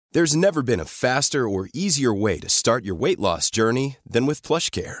There's never been a faster or easier way to start your weight loss journey than with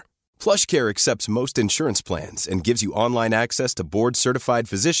PlushCare. PlushCare accepts most insurance plans and gives you online access to board-certified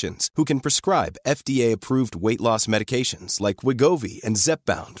physicians who can prescribe FDA-approved weight loss medications like Wegovy and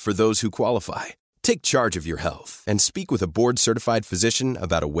Zepbound for those who qualify. Take charge of your health and speak with a board-certified physician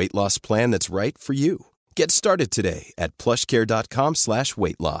about a weight loss plan that's right for you. Get started today at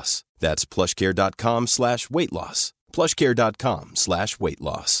plushcare.com/weightloss. That's plushcare.com/weightloss.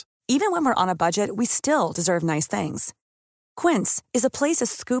 plushcare.com/weightloss. Even when we're on a budget, we still deserve nice things. Quince is a place to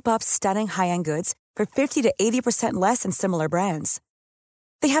scoop up stunning high-end goods for 50 to 80% less than similar brands.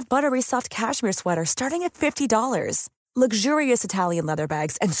 They have buttery soft cashmere sweaters starting at $50, luxurious Italian leather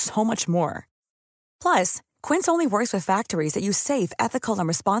bags, and so much more. Plus, Quince only works with factories that use safe, ethical, and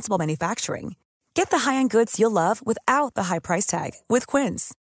responsible manufacturing. Get the high-end goods you'll love without the high price tag with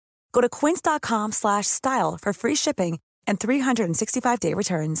Quince. Go to quince.com/style for free shipping and 365-day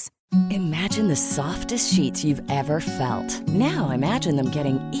returns. Imagine the softest sheets you've ever felt. Now imagine them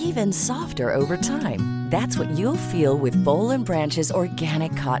getting even softer over time. That's what you'll feel with Boll & Branch's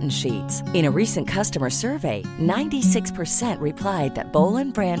organic cotton sheets. In a recent customer survey, 96% replied that Boll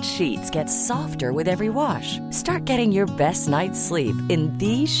 & Branch sheets get softer with every wash. Start getting your best night's sleep in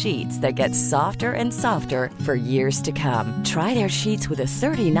these sheets that get softer and softer for years to come. Try their sheets with a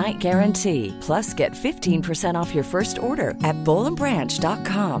 30-night guarantee. Plus, get 15% off your first order at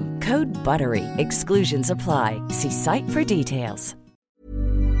bollandbranch.com. Code BUTTERY. Exclusions apply. See site for details.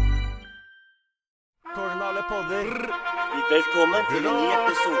 Velkommen til en ny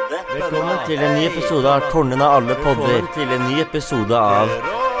episode. Velkommen til en ny episode av Tårnene av alle podder. Til en ny episode av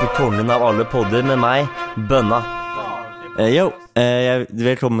Tårnene av alle podder med meg, Bønna.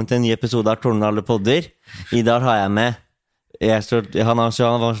 Velkommen til en ny episode av Tårnene av alle podder. I dag har jeg med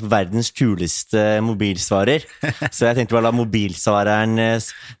han var verdens kuleste mobilsvarer. Så jeg tenkte bare la mobilsvareren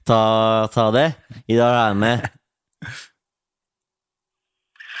ta det. I dag har jeg med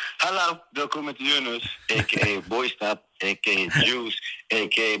Hello, velkommen til Yunus, a.k.a. Boystop, a.k.a. Juice,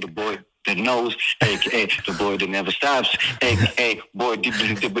 a.k.a. the boy that knows, a.k.a. the boy that never stops, a.k.a. boy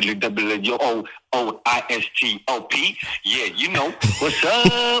W-W-W-O-I-S-T-O-P. Yeah, you know, what's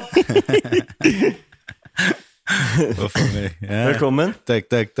up? Velkommen. Takk,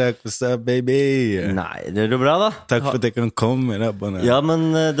 what's up, baby? Nei, det er jo bra da. Takk for at jeg kan komme der, Bønna. Ja, men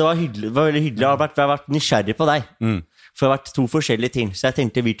det var hyggelig, det var veldig hyggelig. Jeg har vært nysgjerrig på deg. For det har vært to forskjellige ting, så jeg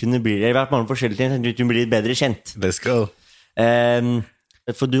tenkte vi kunne bli det. Det har vært mange forskjellige ting, så jeg tenkte vi kunne bli bedre kjent. Let's go.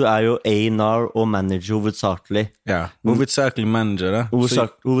 For du er jo A&R og manager hovedsakelig. Ja, hovedsakelig manager da.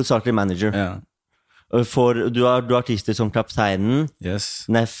 Hovedsakelig manager. Ja. For du har artister som Kapteinen. Yes.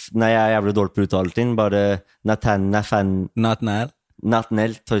 Nei, jeg er jævlig dårlig på uttaleting, bare Nathaniel,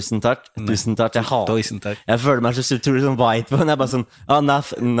 tusen takk. Jeg føler meg så utrolig sånn white på den. Jeg er bare sånn,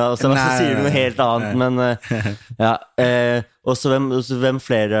 så sier du noe helt annet, men ja. Og så hvem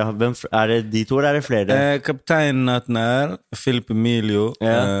flere, er det de to, eller er det flere? Kaptein Nathaniel, Philip Emilio,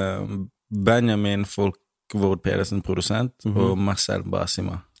 Benjamin Folkvord Pedersen, produsent, og Marcel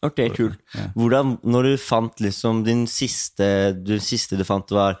Basima. Ok, kult. Hvordan, når du fant liksom din siste du fant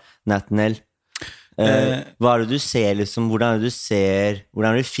var Nathaniel, hva er det du ser liksom, hvordan er det du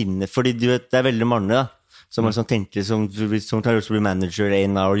finner, fordi du vet, det er veldig mange da, som liksom tenker som tar lyst til å bli manager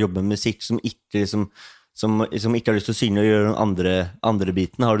og jobbe med musikk, som ikke liksom, som ikke har lyst til å synge og gjøre noen andre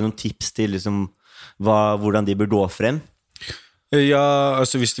biten. Har du noen tips til liksom, hvordan de bør gå frem? Ja,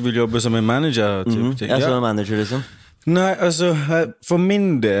 altså hvis du vil jobbe som en manager type ting. Ja, som en manager liksom. Nei, altså, for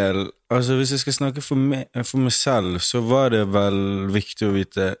min del, altså hvis jeg skal snakke for meg selv, så var det vel viktig å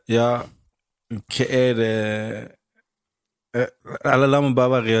vite, ja, hva er det eller la meg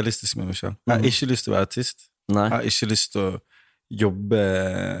bare være realistisk med meg selv. Jeg har ikke lyst til å være artist. Nei. Jeg har ikke lyst til å jobbe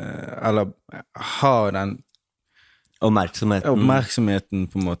eller ha den oppmerksomheten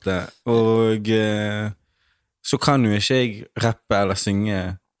på en måte, og så kan jo ikke jeg rappe eller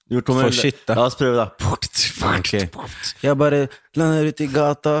synge for shit da. La oss prøve da. Okay. Jeg bare lander ut i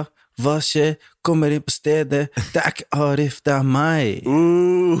gata, hva skjer? Kommer inn på stedet, det er ikke Arif, det er meg.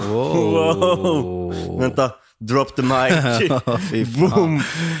 Wow. Vent da, drop the mic. Boom.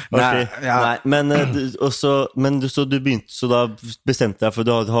 Okay. Nei, men så du begynte, så da bestemte jeg, for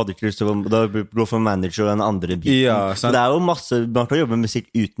du hadde ikke lyst til å gå for manager og en andre biten. Ja, for det er jo masse, man kan jobbe med musikk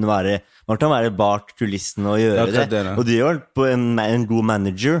uten å være, man kan være bak kulissene og gjøre det. Og du gjør på en god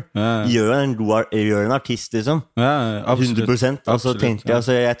manager, gjør en artist liksom. Ja, absolutt. 100%. Altså, tenkte jeg,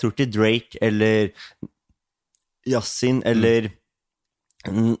 altså, jeg tror ikke Drake eller Yasin eller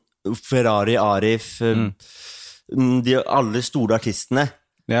Ferrari, Arif, alle store artistene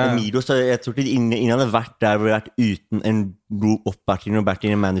Migos, jeg tror ikke ingen hadde vært der hvor det hadde vært uten en god oppbacking og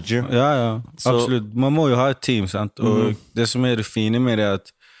backing manager. Ja, absolutt. Man må jo ha et team, sant? Og det som det fine med det at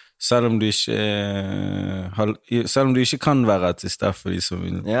selv om du ikke kan være artist der for de som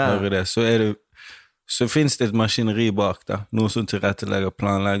vil høre det, så finnes det et maskineri bak da, noe som tilrettelegger,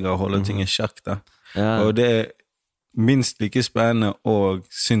 planlegger og holder ting i sjakk da. Og det minst like spennende og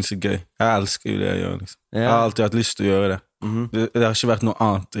synes gøy. Jeg elsker jo det jeg gjør liksom. Jeg har alltid hatt lyst til å gjøre det. Det har ikke vært noe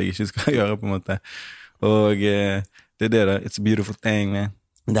annet jeg ikke skal gjøre på en måte. Og det det da. It's a beautiful thing, man.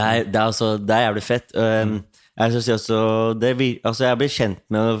 Det er jævlig fett. Jeg synes også, jeg ble kjent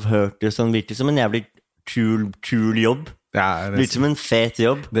med og hørt det sånn virkelig som en jævlig kul jobb. Virkelig som en fet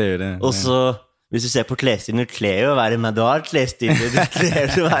jobb. Det er det. Og så hvis du ser på klesstilen, du kler jo å være med, du har klesstilen, du kler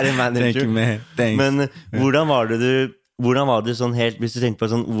å være manager. Men hvordan var det sånn helt, hvis du tenker på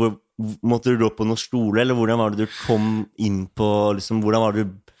sånn, måtte du gå på noen stole, eller hvordan var det du kom inn på, liksom, hvordan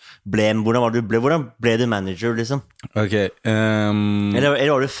ble du manager, liksom? Ok. Eller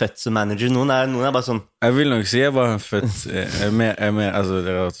var du født som manager? Noen er bare sånn... Jeg vil nok si jeg var født, altså det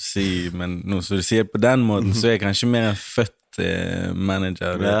er rart å si, men nå, så du sier på den måten, så er jeg kanskje mer en født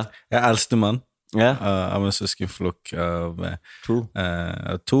manager. Jeg er eldste mann. Av en søskenflokk av to,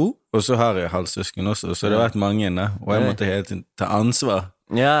 og så har jeg halvsøsken også, så det har vært mange og jeg måtte hele tiden ta ansvar.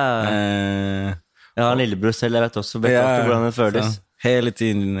 Jeg har en lillebror selv, jeg vet også hvordan det føles. Hele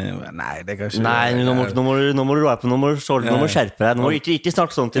tiden, nei, det kan ikke... Nei, nå må du skjerpe deg, nå må du ikke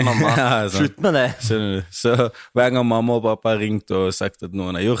snakke sånn til mamma. Slutt med det. Så hver gang mamma og pappa har ringt og sagt at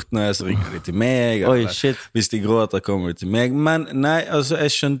noen har gjort noe, så ringer de til meg. Hvis de gråter, kommer de til meg. Men nei, altså,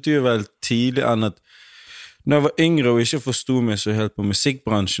 jeg skjønte jo vel tidlig an at når jeg var yngre og ikke forstod meg så helt på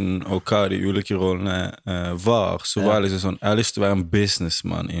musikkbransjen og hva de ulike rollene var, så var jeg liksom sånn, jeg har lyst til å være en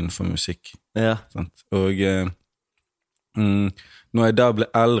businessman innenfor musikk. Og når jeg da ble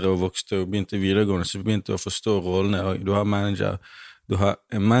eldre og vokste og begynte videregående, så begynte jeg å forstå rollene. Du har manager, du har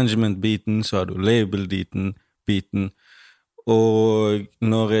management-biten, så har du label-biten. Og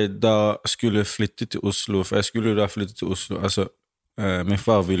når jeg da skulle flytte til Oslo, for jeg skulle jo da flytte til Oslo, altså min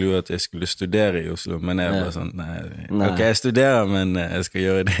far ville jo at jeg skulle studere i Oslo, men jeg var sånn, nei. Ok, jeg studerer, men jeg skal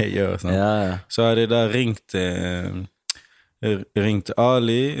gjøre det jeg gjør. Sånn. Så hadde jeg da ringt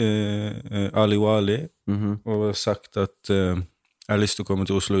Ali Wali, og sagt at jeg har lyst til å komme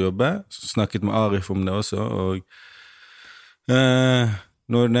til Oslo og jobbe. Så snakket med Arif om det også, og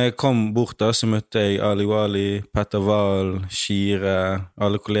når jeg kom bort da, så møtte jeg Ali Wali, Petter Wahl, Shire,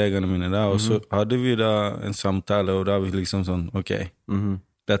 alle kollegene mine der, og så hadde vi da en samtale, og da var vi liksom sånn, ok,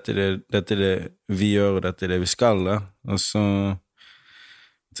 dette er det vi gjør, og dette er det vi skal da, og så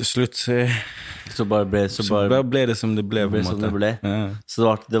til slutt så bare ble det som det ble på en måte.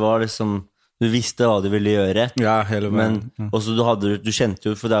 Så det var liksom du visste hva du ville gjøre. Hele veien. Men også du kjente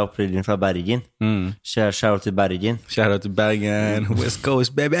jo, for det er opprinnelig fra Bergen. Shout out til Bergen. Shout out til Bergen. West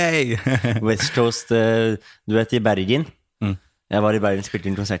Coast, baby! West Coast, du vet i Bergen. Jeg var i Bergen, spilte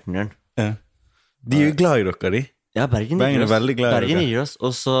inn konserten der. De er jo glad i dere, de. Ja, Bergen er veldig glad i dere. Bergen gir oss,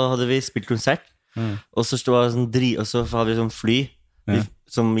 og så hadde vi spilt konsert. Og så hadde vi sånn fly,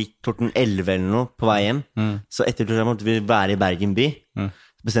 som gikk klokken 11 eller noe, på vei hjem. Så etter det måtte vi være i Bergen by.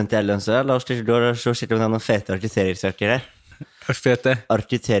 Bestemte jeg lønnsøy, la oss sitte med noen fete arkitereringshjerter her. Fete?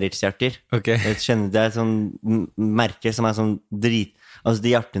 Arkitereringshjerter. Okay. Jeg kjenner det er sånn merke som er sånn altså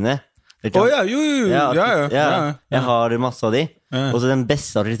de hjertene. Jo. Jeg har masse av de. Og så den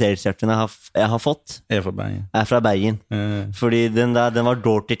beste arkitereringshjerten jeg har fått er fra Bergen. Fordi den var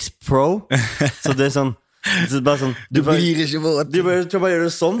Dortix Pro. Så det er sånn du blir ikke våt. Du bare gjør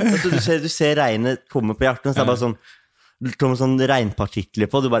det sånn. Du ser regnet komme på hjertet, så det er bare sånn det kommer sånn regnpartikler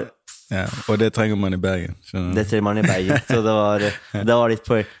på, du bare... Ja, og det trenger man i Bergen. Det trenger man i Bergen, så det var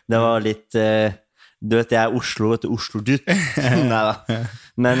litt, du vet, jeg er Oslo-gutt. Neida.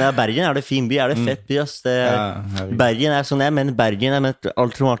 Men Bergen er det fin by, er det fett by, ass. Bergen er sånn, jeg mener Bergen,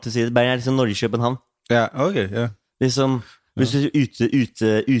 alt som alltid sier, Bergen er liksom Norge-København. Ja, ok, ja. Liksom, hvis du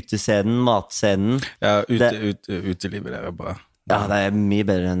utescenen, matscenen... Ja, utelivet der er bra. Ja, det er mye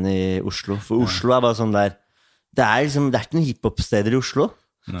bedre enn i Oslo, for Oslo er bare sånn der... Det er ikke noen hiphop-steder i Oslo.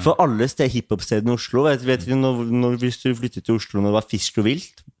 Nei. For alle hiphop-steder i Oslo, vet du, hvis du flyttet til Oslo når det var Fisk og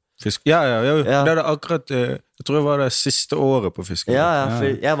Vilt? Ja. Det er det akkurat, jeg tror jeg var det siste året på Fisk og Vilt. Ja, for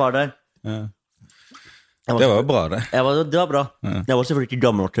jeg var der. Det var bra, det. Det var bra. Jeg var selvfølgelig ikke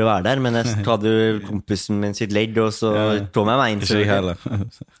gammel nok til å være der, men jeg hadde kompisen min sitt ledd, og så tog jeg meg inn. Ikke jeg heller.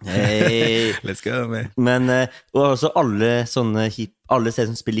 Let's go, man. Men også alle steder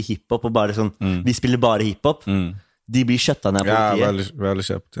som spiller hiphop, og bare sånn, vi spiller bare hiphop, de blir skjøttet ned av Ja, politiet. veldig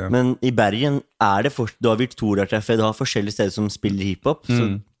kjapt, ja. Men i Bergen du har Victoria-treffet, du har forskjellige steder som spiller hiphop,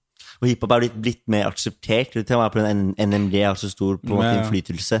 og hiphop er blitt mer akseptert. Det var på en NMG har så stor på en måte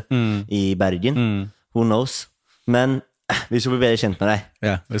innflytelse i Bergen. Who knows? Men vi skal bli bedre kjent med deg.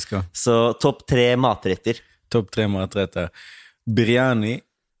 Ja, vi skal. Så topp 3 matretter. Topp 3 matretter. Biryani,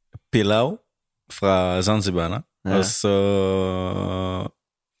 pilau fra Zanzibar, og så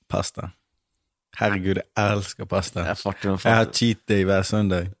pasta. Herregud, jeg elsker pasta. Jeg har cheat day hver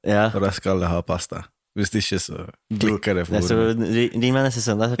søndag, og da skal jeg ha pasta. Hvis ikke, så klikker det for hodet. Ring meg neste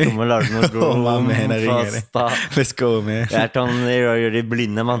søndag, så kommer og lager noe pasta. Let's go, man. Jeg er sånn, jeg gjør det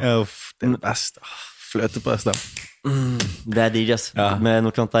blinde, mann. Det er best. Fløtepasta. Det er digg, ass. Med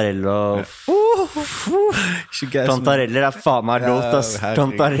noe kantarelle og... Kantareller er faen meg låt, ass.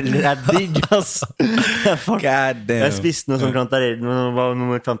 Kantareller er digg, ass. Jeg spiste noe sånn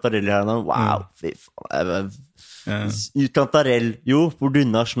noen kantareller her nå. Wow, fy faen. Kantarell. Jo, på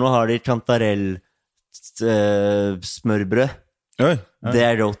Dunnars nå har de kantarell smørbrød. Det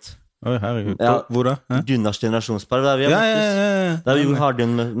er rått. Oi, herregud. Hvor da? Dunnars generasjonspar. Da vi har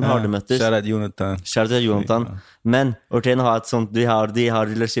møttes. Kjære Jonathan. Men Orten har et sånt, de har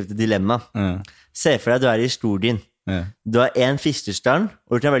et dilemma. Se for deg, du er i historien. Du har en fiskestjern,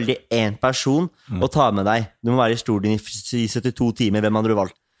 og du er veldig en person å ta med deg. Du må være i historien i 72 timer. Hvem hadde du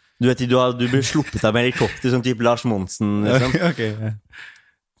valgt? Du vet, du blir sluppet av med helikopter, sånn type Lars Monsen. Liksom.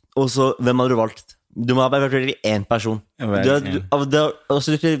 Og så, hvem hadde du valgt? Du må ha vært veldig en person. Det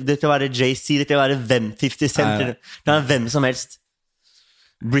kan være JC, det kan være 50 Cent, det kan være hvem som helst.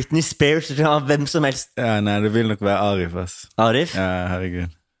 Britney Spears, det kan være hvem som helst. Nei, det vil nok være Arif, ass. Arif? Ja,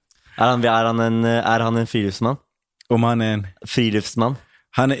 herregud. Er han en friluftsmann? Om han er en friluftsmann?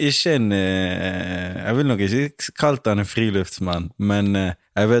 Han er ikke en jeg vil nok ikke kalt han en friluftsmann, men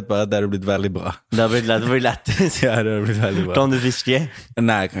jeg vet bare at det hadde blitt veldig bra. Det hadde blitt lett. Ja, det hadde blitt veldig bra. Kan du fiske?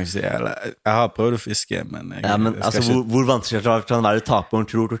 Nei, jeg kan ikke si. Jeg har prøvd å fiske, men altså, hvor vanskelig kan det være å ta på en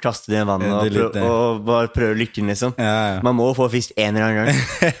klor og kaste det i vannet og bare prøve lykken, liksom? Man må få fisk en eller annen gang.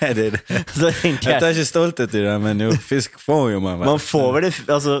 Det er det. Jeg tar ikke stolthet i det, men jo, fisk får jo man. Man får vel det,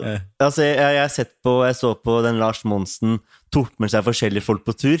 altså jeg så på den Lars Monsen tok med seg forskjellige folk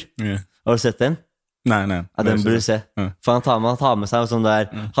på tur. Har du sett den? Nei. Ja, den burde du se. For han tar med seg sånn der,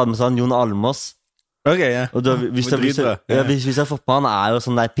 hadde med seg Jon Almås. Ok, ja. Og hvis jeg har fått på, han er jo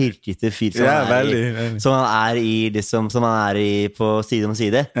sånn der pirkete fyr som han er i liksom, som han er i på Side om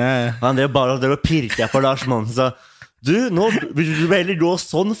side. Han drev bare og pirker på Lars Monsen, så nå vil du heller gå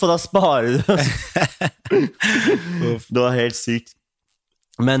sånn, for da sparer du. Det var helt sykt.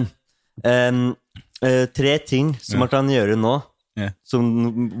 Men 3 ting som man kan gjøre nå,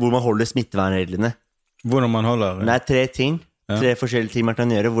 hvor man holder smittevernreglene. Hvordan man holder? Nei, 3 ting. 3 forskjellige ting man kan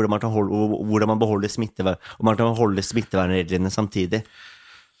gjøre, hvordan man beholder smittevern, og man kan holde smittevernreglene samtidig.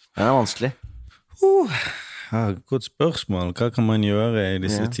 Det er vanskelig. Godt spørsmål. Hva kan man gjøre i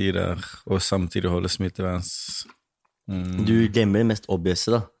disse tider, og samtidig holde smitteverns... Du glemmer det mest obvious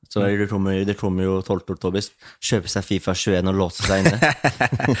da. Så det kommer jo 12. oktober. Kjøpe seg FIFA 21 og låse seg inne.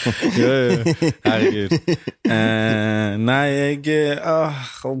 jo, herregud. Nei, I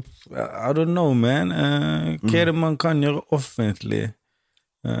don't know, man. Hva er det man kan gjøre offentlig?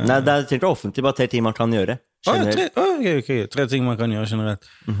 Nei, det er ikke offentlig, bare 3 ting man kan gjøre. 3 ting man kan gjøre generelt.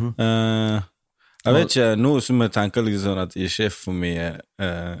 Jeg vet ikke, noe som jeg tenker liksom sånn at det ikke er for mye,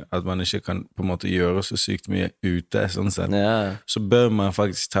 at man ikke kan på en måte gjøre så sykt mye ute, sånn sett. Så bør man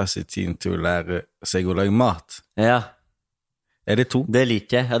faktisk ta seg tid til å lære seg å lage mat. Ja. Er det 2? Det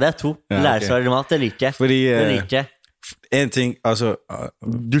liker jeg. Ja, det er 2. Lære seg å lage mat, det liker jeg. Fordi, det liker jeg. En ting, altså...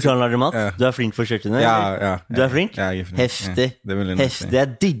 Du kan lage mat? Du er flink på kjøkkenet? Ja. Du er flink? Ja, jeg er flink. Heftig. Ja, Heftig.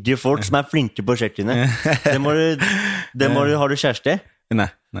 Jeg digger folk som er flinke på kjøkkenet. Har du kjæreste?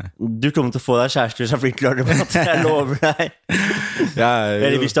 Nei. Du kommer til å få deg kjæreste som er flink til å lage mat. Jeg lover deg.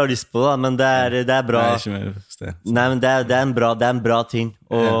 Eller hvis du har lyst på det, men det er bra. Nei, men det er en bra ting.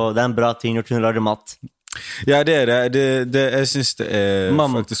 Og det er en bra ting å kunne lage mat. Ja, det er det. Jeg synes det er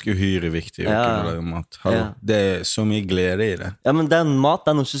faktisk uhyre viktig å kunne lage mat. Det er så mye glede i det. Ja, men det er mat,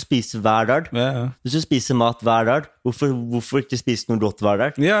 det er noe som spiser hver dag. Du skal spise mat hver dag. Hvorfor ikke spise noe godt hver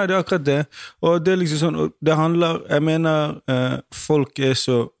dag? Ja, det er akkurat det. Og det er liksom sånn, det handler, jeg mener, folk er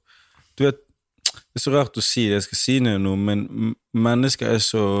så, du vet, det er så rart å si det, jeg skal si noe, men mennesker er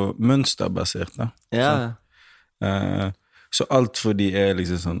så mønsterbasert, da. Ja. Så alt for de er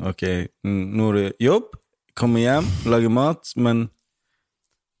liksom sånn, ok, nå er det jobb, komme hjem, lage mat, men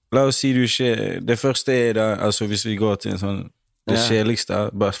la oss si du ikke, det første er da, altså hvis vi går til en sånn, det kjedeligste,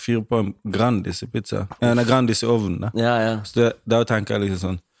 bare fyre på en Grandis i pizza, Grandis i ovnen da. Ja. Så da tenker jeg liksom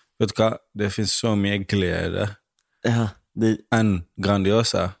sånn, vet du hva, det finnes så mye glede Ja, enn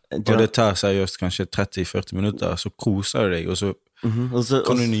Grandiosa. Og det tar seriøst kanskje 30-40 minutter, så koser du deg, og så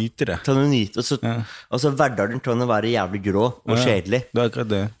kan du nyte det. Kan du nyte, og så hverdagen kan være jævlig grå og kjedelig. Det akkurat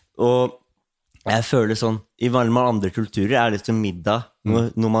det. Og jeg føler sånn, i veldig mange andre kulturer liksom middag,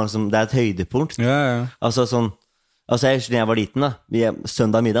 når man, det et høydepunkt. Ja. Altså sånn, når jeg var liten da,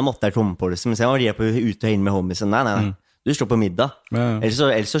 søndag middag måtte jeg komme på det, men så jeg var ute og inn med homiesen, nei, du står på middag.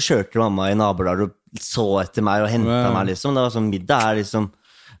 Ellers så kjørte mamma i nabolaget og så etter meg og hentet meg liksom. Det var sånn, middag liksom,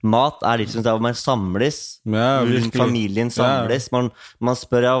 mat liksom der hvor man samles, familien samles, man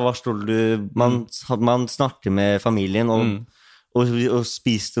spør, hva står du, man snakker med familien og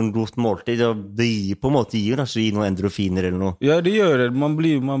spiser en godt måltid, og det gir på en måte gir noen endorfiner eller noe. Ja, det gjør det, man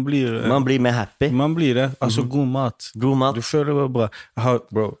blir mer happy. Man blir det, altså god mat. Du føler det bra.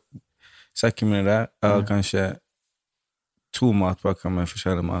 Bro, sekken min der, jeg har kanskje 2 matpakker med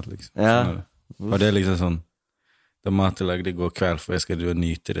forskjellig mat, liksom. Ja. Og det liksom sånn, det matet lagde I går kveld, for jeg skal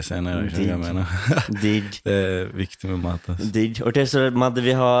nyte det senere, ikke jeg mener. Digg. Det viktig med mat, altså. Digg. Og så, Madde,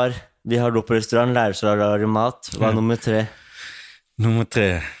 vi har gått på restaurant, lærer oss å lage mat. Hva nummer 3? Nummer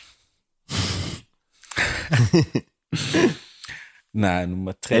 3. Nei,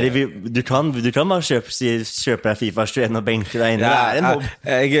 nummer 3. Du kan bare kjøpe deg FIFA 21 og benke deg inne. Det en hobb.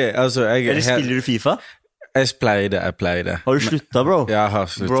 Eller spiller du FIFA? Jeg pleide. Har du sluttet, bro? Jeg har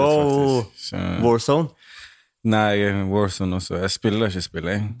sluttet, faktisk. Så... Warzone? Nei, Warzone også. Jeg spiller ikke spill,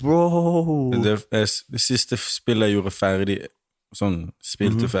 jeg. Bro! Det siste spillet jeg gjorde ferdig, sånn,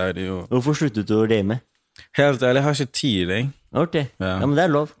 spilte ferdig. Og... Hvorfor sluttet du å game? Helt ærlig, jeg har ikke tid, jeg. Ok, ja, men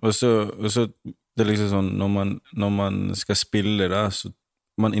det lov. Og så det liksom sånn, når man skal spille da, så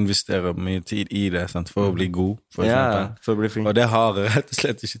man investerer mye tid I det, sant? For å bli god, for eksempel. For å bli flink. Og det har jeg rett og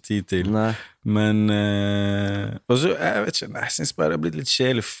slett ikke tid til. Nei. Men, og så, jeg vet ikke, jeg synes bare det har blitt litt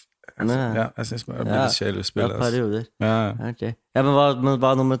kjedelig. Jeg synes bare det har blitt litt kjedelig å spille. Ja, perioder. Ja. Okay. Ja, men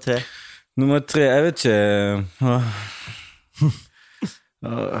hva nummer 3? Nummer 3, jeg vet ikke.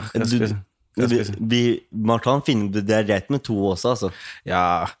 Man kan finne, det greit med 2 også, altså.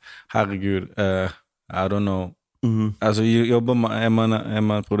 Ja, herregud, I don't know. Altså, jobber man, er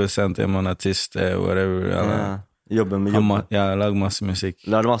man produsent, er man artist, whatever, eller, jobber med lag masse musikk.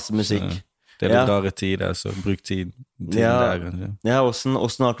 Lag masse musikk. Så, det litt rare tid, så bruk tid der, kanskje. Ja,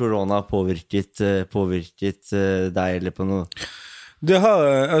 hvordan har korona påvirket deg, eller på noe? Det har,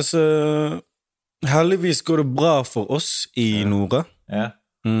 altså, heldigvis går det bra for oss I Nora. Ja.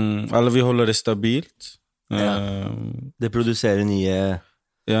 Eller vi holder det stabilt. Det produserer nye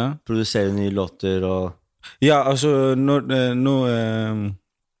låter og... Ja, altså,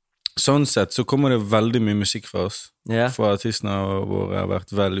 sånn sett så kommer det veldig mye musikk fra oss. For artistene våre har vært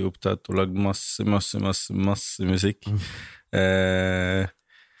veldig opptatt og lagd masse musikk.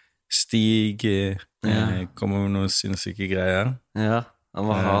 Stig kommer med noen sinnssyke greier. Ja, han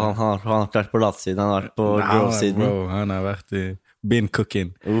har vært på latsiden, han har vært på grovsiden. Han har vært I been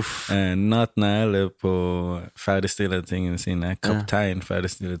cooking. Natnael på ferdigstille tingene sine. Kaptein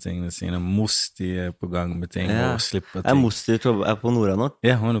ferdigstille tingene sine. Mosti på gang med ting og slipper ting. Mosti på Nora nå?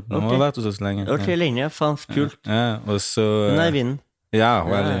 Ja, hun har vært hos oss lenge. Ok, lenge, faen, kult. Ja, og så... Hun I vinden. Ja,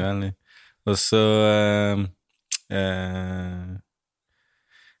 veldig. Og så...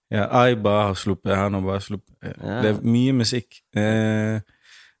 Aiba har sluppet, han har bare sluppet. Det mye musikk.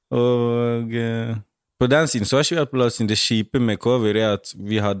 Og... På den siden så har ikke vi hatt på latsiden. Det kjipe med COVID at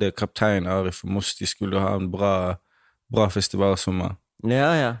vi hadde kaptein Arif og Mosti skulle ha en bra festivalsommer.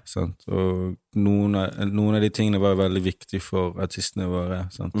 Ja. Sant? Og noen av de tingene var veldig viktige for artistene våre.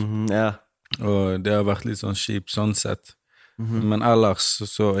 Sant? Og det har vært litt sånn kjipt sånn sett. Men ellers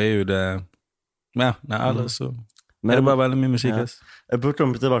så jo det... Ja, ellers så... Men det bare veldig mye musikk, Jeg burde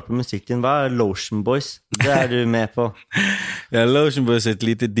komme tilbake på musikken. Hva Lotion Boys? Det du med på. Ja, Lotion Boys et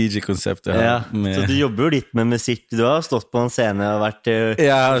lite DJ-konsept. Så du jobber jo litt med musikk. Du har stått på en scene og vært...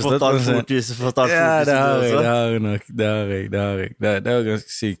 fått alt fokus. Ja, det har jeg nok. Det har jeg. Det var ganske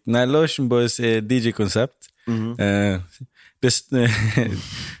sykt. Nei, Lotion Boys DJ-konsept. Det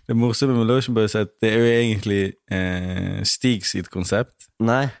morsomme med Lotion Boys at det jo egentlig Stig sitt konsept.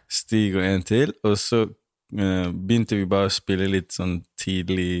 Stig og en til, og så begynte vi bare å spille litt sånn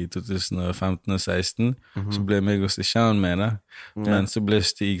tidlig 2015 og 16 så ble meg og Stishan med det men så ble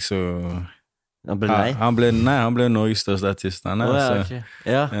Stig så han ble nei? Han ble Norges største artist for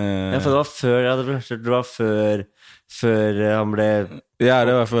det var før Før han ble... Ja,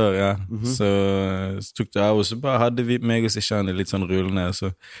 det var før, ja. Så tok det av, og så bare hadde vi meg og Sichane litt sånn rullende, og så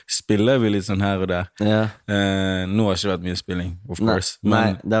spiller vi litt sånn her og der. Ja. Nå har det ikke vært mye spilling, of course.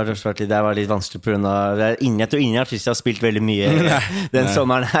 Nei, det var litt vanskelig på grunn av... Jeg tror ingen artister har spilt veldig mye den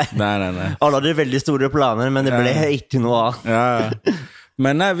sommeren her. Nei. Alle hadde veldig store planer, men det ble ikke noe av. Ja.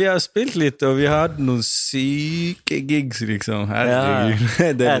 Men nei, vi har spilt litt, og vi hadde noen syke gigs, liksom.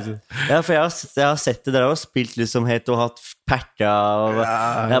 Herregud. Ja, for jeg har sett det, dere har spilt liksom helt og hatt perta, og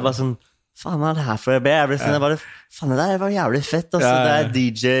jeg bare sånn, faen, hva er det her for jeg ble? Jeg bare, faen, det der var jævlig fett, altså. Det er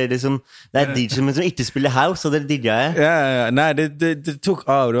DJ, liksom, det er DJ som ikke spiller house, og det digger jeg. Ja. Nei, det tok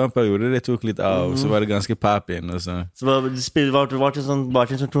av, det var en periode, det tok litt av, så var det ganske pap inn, og så. Så var det en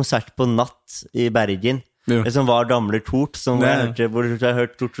sånn konsert på natt i Bergen, det som var Damler Tort, som jeg hørte, hvor jeg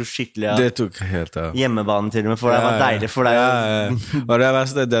hørte Tort så skikkelig av. Det tok helt av. Hjemmebanen til og med, for det var deilig for deg. Ja. Og det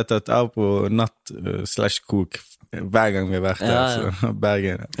verste er det tatt av på natt/kok hver gang vi har vært der, så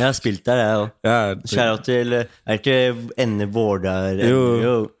Bergen. Jeg har spilt der, jeg også. Ja, Kjære til, er ikke Enne Vårdar?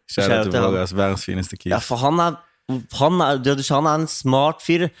 Jo, kjære til Vårdars, verdens fineste kid. Ja, for han er en smart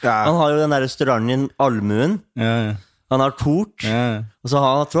fyr. Han har jo den der restauranten Almuen. Han har Tort, og så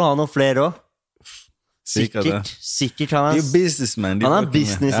tror han noen flere også. Sikkert han er businessman. Han er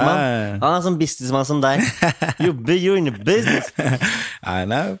businessman. Han er sånn businessman som deg. You're in the business.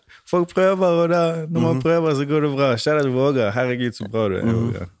 Nei, folk prøver, og da når man prøver så går det bra. Kjære du våger. Herregud så bra du er,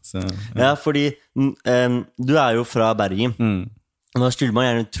 Våger. Ja, fordi du er jo fra Bergen. Og da skulle man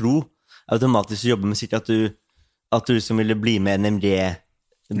gjerne tro automatisk å jobbe med sikkert at du liksom ville bli med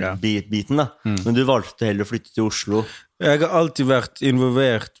NMG-biten da. Men du valgte heller å flytte til Oslo. Jeg har alltid vært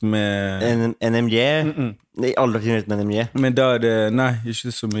involvert med NMG? Aldri involvert med NMG? Men da er det, nei, ikke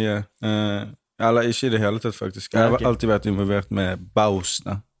så mye. Eller ikke i det hele tatt, faktisk. Jeg har alltid vært involvert med Baus,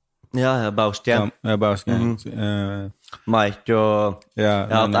 da. Ja, Baustjen. Ja, Baustjen. Mike og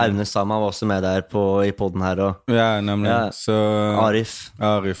Aune Sama var også med der i podden her. Ja, nemlig. Så, Arif,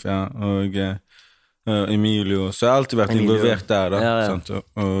 ja. Og Emilio. Så jeg har alltid vært involvert der, da. Sant?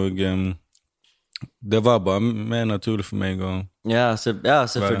 Og det var bare mer naturlig for meg å... Ja,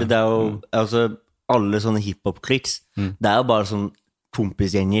 selvfølgelig. Det er jo altså, alle sånne hiphop-kliks. Det er jo bare sånn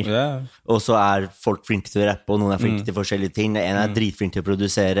kompisgjenger. Og så er folk flinke til å rappe, og noen er flinke til forskjellige ting. En er dritflink til å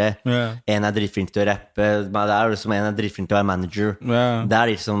produsere, en er dritflink til å rappe. Det er liksom en er dritflink til å være manager. Det er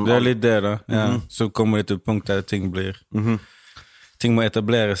liksom... Det er litt det, da. Så kommer det til et punkt der ting blir... Ting må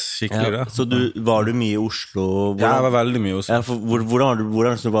etableres skikkelig, da. Så var du mye i Oslo? Ja, jeg var veldig mye i Oslo.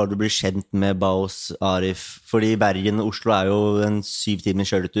 Hvordan var du blitt kjent med Baus, Arif? Fordi Bergen og Oslo er jo en 7 timers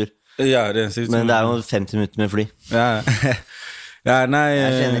kjøretur. Ja, det er en 7 timer. Men det er jo 50 minutter med fly. Ja, nei...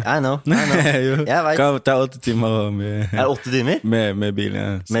 I know. Jeg vet. Kan ta 8 timer med... Er det 8 timer? Med bil, ja.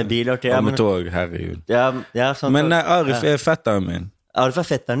 Med bil, ok. Og med tog, herregud. Ja, sånn. Men Arif er fetteren min. Arif er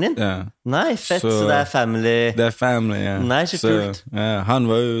fetteren din? Ja. Nei, fett, så det er family. Det er family, ja. Nei, så kult. Han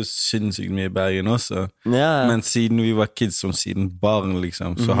var jo sinnssykt mye i Bergen også. Men siden vi var kids, som siden barn,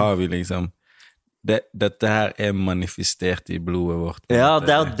 liksom, så har vi liksom... Dette her er manifestert i blodet vårt. Ja,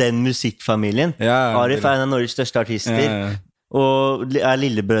 det er jo den musikkfamilien. Arif er en av Norges største artister. Og er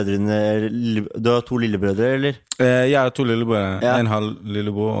lillebrødrene... Du har 2 lillebrødre, eller? Jeg har 2 lillebrødre. En halv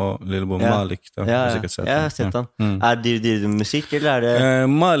lillebror og lillebror Malik. Da. Jeg har sett han. Er det musikk, eller er det...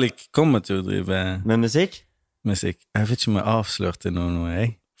 Malik kommer til å drive... Med musikk? Musikk. Jeg vet ikke om jeg avslørte noe,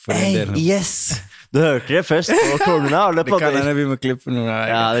 jeg. Yes! Du hørte det først på Tornene, alle på det. Det kan hende vi må klippe noe.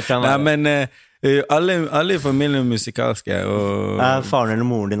 Ja, det kan være. Nei, men... Alle i familien er musikalske og... Er faren eller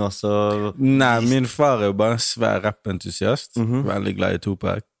moren din også? Nei, min far er jo bare en svær rappentusiast. Veldig glad i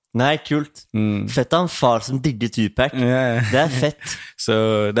Tupac. Nei, kult. Fett av en far som digger Tupac. Det er fett.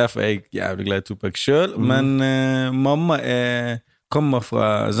 Så derfor er jeg jævlig glad i Tupac selv. Men mamma kommer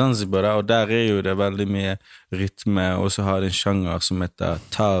fra Zanzibar, og der er jo det veldig mye rytme, og så har det en sjanger som heter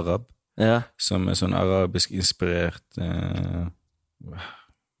Tarab, som er sånn arabisk inspirert...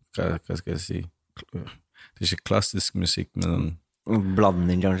 Hva skal jeg si? Det er ikke klassisk musikk, men sånn...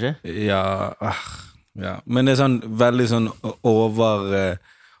 Blanding, kanskje? Ja. Men det er sånn veldig sånn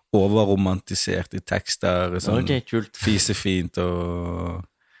overromantisert i tekster, sånn fisefint og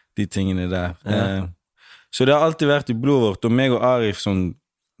de tingene der. Så det har alltid vært i blodet vårt, og meg og Arif sånn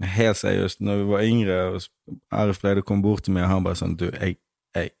helt seriøst, når vi var yngre, og Arif pleide å komme bort til meg, og han bare sånn, du,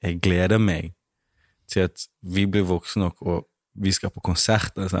 jeg gleder meg til at vi blir voksne nok, og vi skal på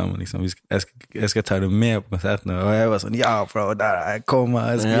konserter sammen, liksom. Jeg skal ta det med på konsertene, og jeg var sånn, ja, bro, der, jeg kommer,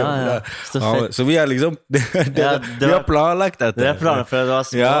 jeg skal gjøre det. Så vi har liksom, vi har planlagt dette. Det er planer for det, det var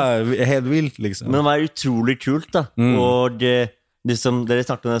små. Ja, helt vilt, liksom. Men det var utrolig kult, da. Og liksom, dere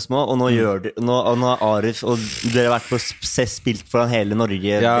snakket om det små, og nå gjør det, nå har Arif, og dere har vært på spilt foran hele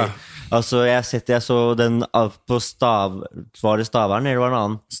Norge. Ja. Altså, jeg så den på var det Stavern, eller var det en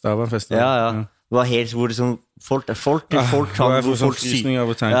annen? Stavernfestival. Ja. Det var helt hvor liksom, folk hvor folk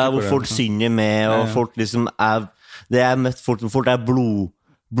synger med, og folk liksom det jeg møtt folk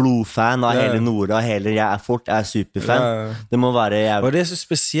blodfan av hele Nora, folk superfan. Det må være jævlig. Og det så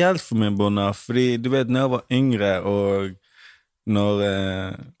spesielt for meg, Bonnar, fordi du vet, når jeg var yngre, og når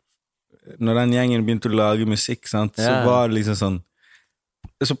den gjengen begynte å lage musikk, sant, så var det liksom sånn,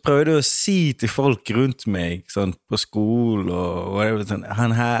 så prøvde jeg å si til folk rundt meg, sånn, på skolen, og det var sånn,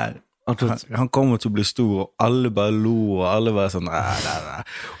 han kommer til å bli stor, og alle bare lo, og alle bare sånn, nei.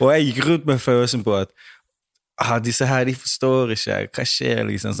 Og jeg gikk rundt med følelsen på at disse her, de forstår ikke hva skjer,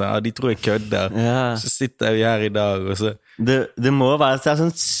 liksom, så, de tror jeg kødder. Så sitter vi her i dag, og så det må være sånn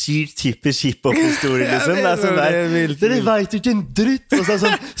sykt typisk hiphop-historie, liksom. Det sånn der, dere vet ikke en dritt, og så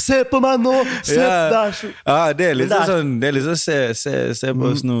sånn, se på meg nå, se der. Det er litt sånn, se på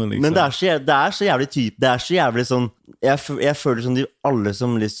oss nå, liksom. Men det er så jævlig typ, det er så jævlig sånn, jeg føler som de alle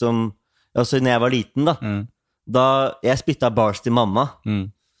som liksom, altså når jeg var liten da jeg spyttet bars til mamma,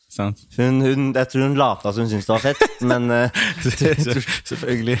 sant. Jeg tror hun lata som hun syntes det var fett, men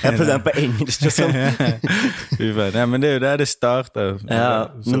selvfølgelig. Jeg prøvde den på engelsk og sånn. Ja, men det er jo der det starter.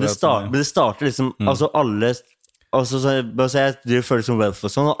 Men det starter liksom, altså alle, jeg føler som wealth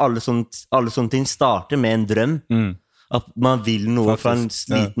og sånn, og alle sånne ting starter med en drøm. At man vil noe fra en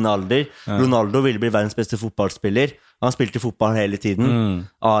liten alder. Ronaldo ville bli verdens beste fotballspiller. Han spilte fotball hele tiden.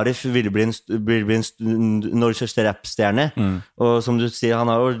 Arif ville bli en Norges største rappstjerne. Og som du sier,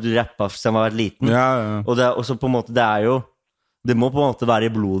 han har jo rappet siden han var liten. Og så på en måte, det må på en måte være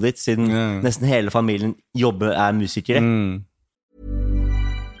i blodet ditt, siden nesten hele familien musikere.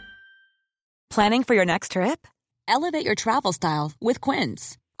 Planning for your next trip? Elevate your travel style with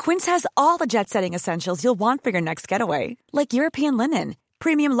Quince. Quince has all the jet-setting essentials you'll want for your next getaway, like European linen,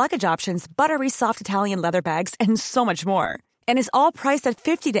 premium luggage options, buttery soft Italian leather bags, and so much more. And is all priced at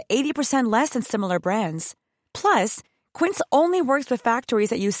 50 to 80% less than similar brands. Plus, Quince only works with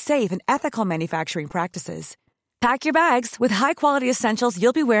factories that use safe and ethical manufacturing practices. Pack your bags with high-quality essentials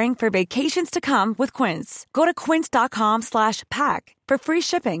you'll be wearing for vacations to come with Quince. Go to quince.com/pack for free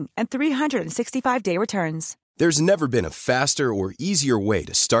shipping and 365-day returns. There's never been a faster or easier way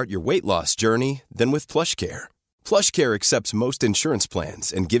to start your weight loss journey than with PlushCare. PlushCare accepts most insurance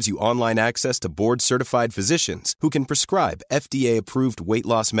plans and gives you online access to board-certified physicians who can prescribe FDA-approved weight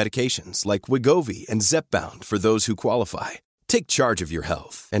loss medications like Wegovy and Zepbound for those who qualify. Take charge of your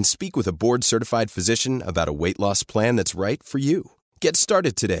health and speak with a board-certified physician about a weight loss plan that's right for you. Get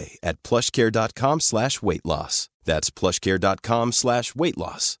started today at plushcare.com/weightloss. That's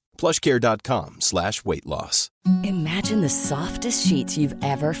plushcare.com/weightloss. plushcare.com/weightloss. Imagine the softest sheets you've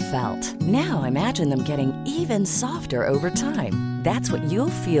ever felt. Now imagine them getting even softer over time. That's what you'll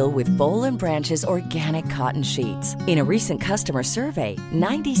feel with Boll & Branch's organic cotton sheets. In a recent customer survey,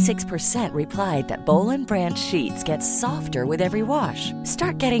 96% replied that Boll & Branch sheets get softer with every wash.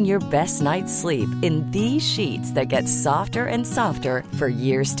 Start getting your best night's sleep in these sheets that get softer and softer for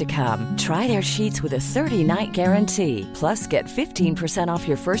years to come. Try their sheets with a 30-night guarantee. Plus, get 15% off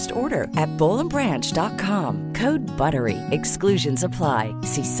your first order at bollandbranch.com. Code BUTTERY. Exclusions apply.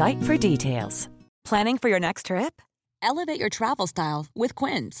 See site for details. Planning for your next trip? Elevate your travel style with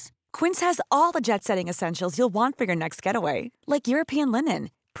Quince. Quince has all the jet-setting essentials you'll want for your next getaway, like European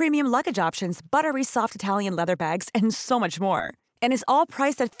linen, premium luggage options, buttery soft Italian leather bags, and so much more. And is all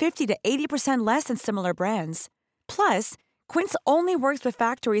priced at 50 to 80% less than similar brands. Plus, Quince only works with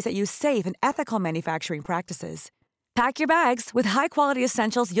factories that use safe and ethical manufacturing practices. Pack your bags with high-quality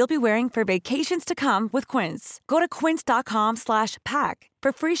essentials you'll be wearing for vacations to come with Quince. Go to quince.com/pack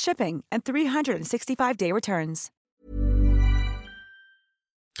for free shipping and 365-day returns.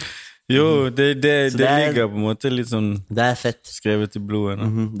 Jo, det ligger på en måte litt sånn det fett. Skrevet i blodet.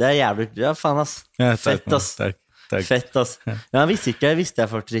 Det jævlig, ja faen ass. Ja, fett ass. Takk. Fett ass. Ja, visste jeg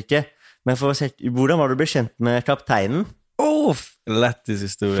faktisk ikke. Men hvordan var du ble kjent med kapteinen? Lættis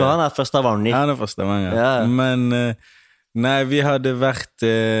historie. For han fra Stavanger. Han fra Stavanger. Ja. Men nei, vi hadde vært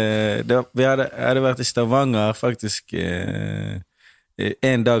hadde vært i Stavanger faktisk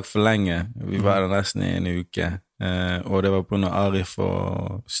en dag for lenge. Vi var der nesten i en uke. Og det var på når Arif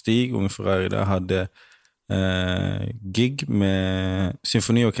og Stig, Unge Ferrari, da hadde gig med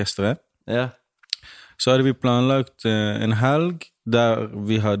symfoniorkestret. Ja. Så hadde vi planlagt en helg der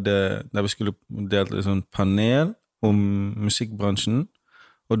vi skulle delt et sånt panel om musikkbransjen,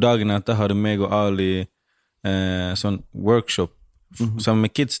 og dagen etter hadde meg og Ali sånn workshop sammen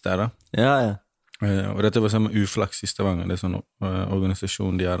med kids der da. Ja. Og dette var sammen med Uflaks i Stavanger, det sånn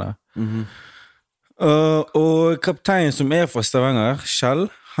organisasjon de har der. Og kapteinen som fra Stavanger, Kjell,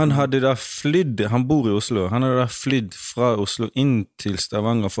 han hadde da flydd, han bor i Oslo, han hadde da flydd fra Oslo inn til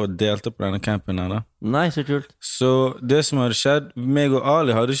Stavanger for å delta på denne campen her da. Nei, så kult. Så det som hadde skjedd, meg og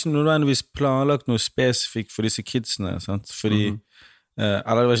Ali hadde ikke nødvendigvis planlagt noe spesifikt for disse kidsene, sant? Fordi,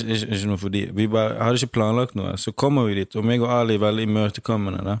 eller det var ikke noe for de, vi bare hadde ikke planlagt noe, så kommer vi dit, og meg og Ali veldig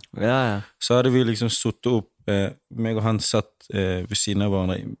imøtekommende da. Ja. Så hadde vi liksom suttet opp, meg og han satt ved siden av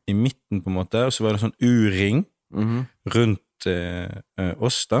hverandre i midten på en måte, og så var det en sånn U-ring rundt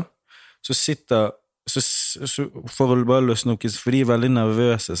oss da, så sitter så får du bare løsne opp, for de veldig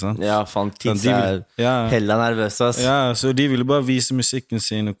nervøse, sant? Ja, faen, kids hella nervøse, ass. Ja, så de ville bare vise musikken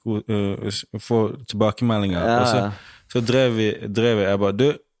sin og få tilbakemeldinger, og så drev jeg bare, du,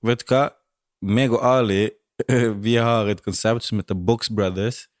 vet du hva? Meg og Ali, vi har et konsept som heter Box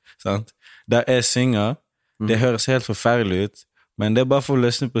Brothers, sant? Der jeg synger, det høres helt forferdelig ut, men det bare for å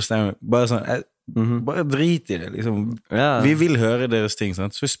løsne på stemmen, bare sånn, bare drit i det, liksom. Vi vil høre deres ting,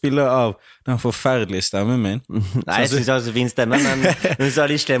 sant? Så jeg spiller av den forferdelige stemmen min. Nei, jeg synes jeg har så fin stemme, men så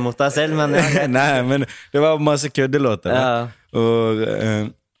er de slem mot deg selv, men... Nei, men det var masse køddelåter, og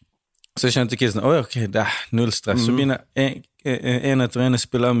så skjønte kidsen, ok, det null stress. Så begynner en etter en å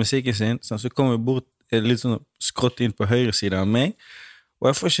spille av musikken sin, så kommer vi bort litt sånn skrått inn på høyre side av meg, og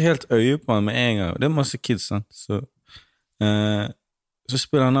jeg får ikke helt øye på han med en gang. Det masse kids, sant? Så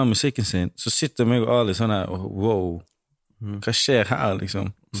spiller han av musikken sin, så sitter meg og Ali sånn her, wow, hva skjer her, liksom?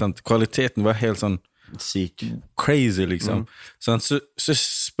 Sant? Kvaliteten var helt sånn syk, crazy, liksom. Så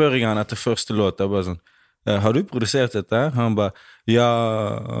spør jeg han etter første låt, jeg bare sånn, har du produsert dette? Han bare, ja,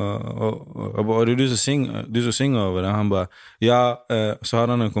 og det er du som synger over det? Han bare, ja, så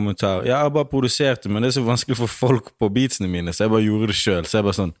hadde han en kommentar, ja, jeg bare produserte, men det er så vanskelig for folk på beatsene mine, så jeg bare gjorde det selv, så jeg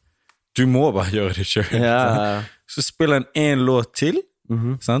bare sånn, du må bare gjøre det selv. Så spiller han en låt til,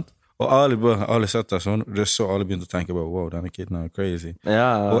 sant? Og Ali satt der sånn, og det så alle begynte å tenke bare, wow, denne kiden er crazy.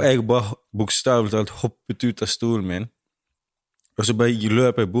 Og jeg bare bokstavelig talt hoppet ut av stolen min, og så bare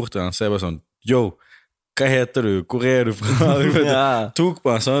løp jeg bort til han, så jeg bare sånn, yo, hva heter du? Hvor er du fra? Tok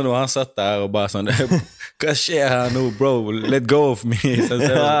på han sånn, og han satt der og bare sånn, hva skjer her nå, bro? Let go of me. Så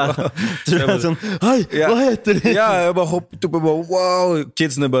jeg bare sånn, hei, hva heter du? Ja, jeg bare hoppet opp og bare, wow,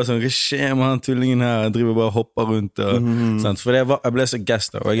 kidsene bare sånn, hva skjer med han tullingen her? Jeg driver bare og hopper rundt, og, for jeg ble så gass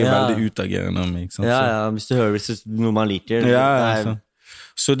da, og jeg er veldig utagerende av meg. Sant? Hvis du hører hvis det er noe man liker.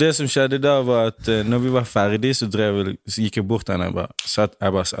 Så det som skjedde da var at når vi var ferdige, så gikk jeg bort henne, jeg bare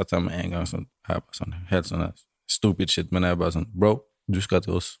satt her med en gang, sånn, helt sånn stupid shit, men jeg bare sånn, bro, du skal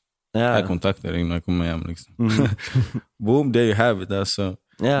til oss. Jeg kontakter deg når jeg kommer hjem, liksom. Boom, there you have it, så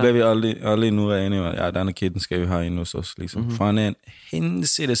ble vi alle i Nora enige, ja, denne kiden skal vi ha inn hos oss, liksom. For han er en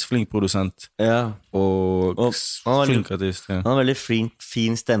hinsides flink produsent, og flink artist. Han har veldig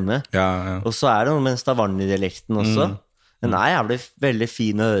fin stemme, og så er det noe med Stavanger-dialekten også. Den er jævlig veldig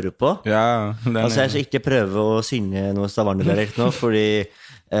fin å høre på. Jeg skal ikke prøve å synge noe Stavanger-dialekt nå, fordi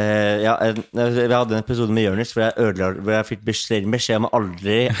vi hadde en episode med Jørnis hvor jeg fikk beskjed om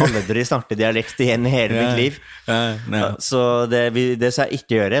aldri snakke dialekt igjen i hele mitt liv. Så det skal jeg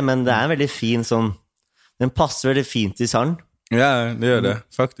ikke gjøre, men det er en veldig fin sånn, den passer veldig fint i sang. Ja, det gjør det,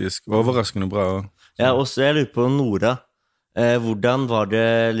 faktisk. Overraskende bra. Og så jeg lurer på Nora. Hvordan var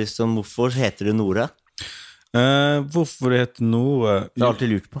det liksom, hvorfor heter det Nora? Hvorfor det heter Nora? Det har jeg alltid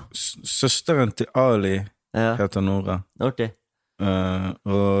lurt på. Søsteren til Ali heter Nora. Ok.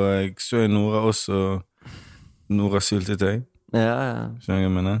 Og så er Nora også Nora Syltetøy. Skjønner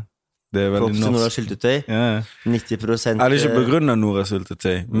jeg mener? Det er veldig norsk. Nora Syltetøy. 90%. Er det ikke på grunn av Nora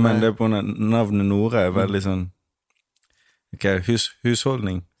Syltetøy, men det er på navnet Nora er veldig sånn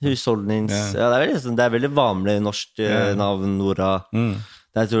husholdning. Husholdnings, det er veldig vanlig norsk navn Nora.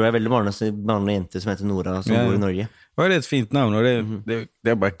 Jeg tror det er veldig mange jenter som heter Nora, som bor i Norge. Og det er et fint navn, og det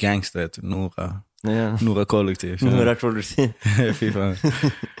er bare gangster til Nora. Nora Kollektiv. Nora Kollektiv. Fy faen.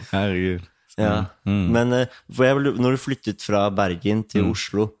 Herregud. Men når du flyttet fra Bergen til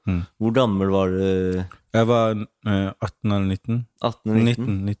Oslo, hvor gammel var du? Jeg var 18 eller 19.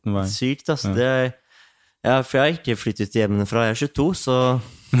 19 var jeg. Sykt, ass. For jeg har ikke flyttet hjemmefra. Jeg er 22, så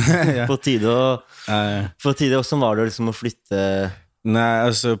på tide også var det liksom å flytte. Nei,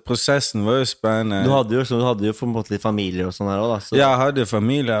 altså prosessen var jo spennende. Du hadde jo på en måte litt familier og sånn her også, da. Ja, jeg hadde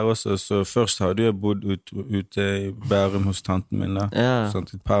familie her også, så først hadde jeg bodd ute i Bærum hos tanten min da, sånn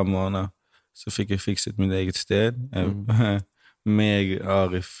et par måneder. Så fikk jeg fikset mitt eget sted. Meg,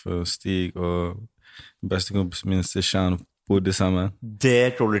 Arif og Stig og bestekompis min Stishan bodde sammen.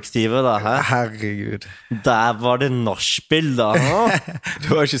 Det kollektivet da, hæ? Herregud. Der var det nachspiel da. Det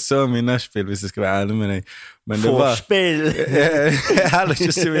var ikke så mye nachspiel, hvis jeg skal være ærlig med deg. Men det var... Forspill! Heller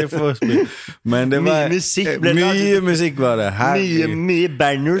ikke så mye forspill. Men det var... Mye musikk var det. Mye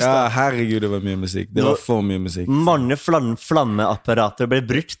banners da. Ja, herregud, det var mye musikk. Det var for mye musikk. Mange flammeapparater ble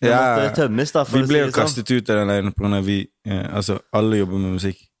brukt. Det måtte tømmes da. Vi ble jo kastet ut av den ene på grunn av vi... altså, alle jobber med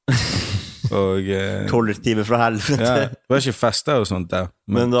musikk. Og, kollektivet fra helvete. Ja, det var ikke fester og sånt der,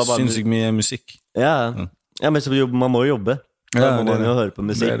 men sinnssykt mye musikk. Ja, men så man må jo jobbe. Da må man jo høre på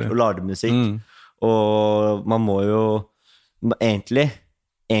musikk og lage musikk. Og man må jo egentlig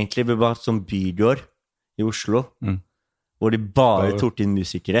blir bare sånn bydår i Oslo, hvor de bare tok inn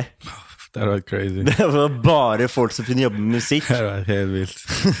musikere. Det var crazy. Det var bare folk som kunne jobbe med musikk. Det var helt vilt.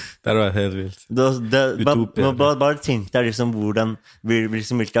 Bare tenk deg liksom hvordan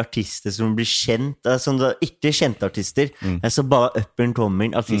hvilke artister som blir kjent, ikke kjente artister, altså bare up and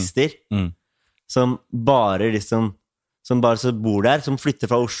coming artister, som bare liksom som bare så bor der, som flytter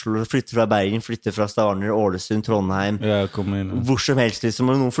fra Oslo, flytter fra Bergen, flytter fra Stavanger, Ålesund, Trondheim, hvor som helst liksom,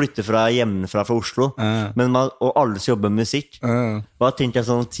 og noen flytter fra hjemmefra fra Oslo, og alle som jobber med musikk. Bare tenk deg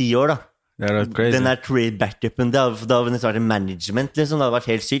sånn 10 år da. Den der trade backupen, det har vært en management liksom, det har vært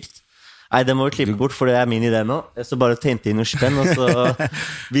helt sykt. Nei, det må vi klippe bort, for det min idé nå. Jeg så bare tente inn noe spenn, og så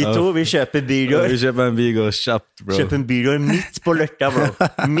vi kjøper bygård. Vi kjøper en bygård kjapt, bro. Kjøper en bygård midt på Løkka, bro.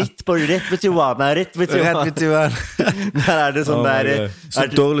 Rett ved Tijuana, rett ved Tijuana. Der det sånn der... Så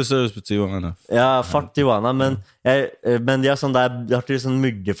dårlig service på Tijuana. Ja, fuck Tijuana, men de har sånn der, de har til sånn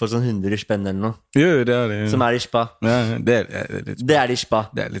mugge for sånn 100 spenn eller noe. Jo, det det. Som i spa. Ja, det i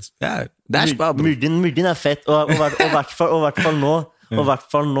spa. Det litt, det spa, bro. Muggen fett, og hvert fall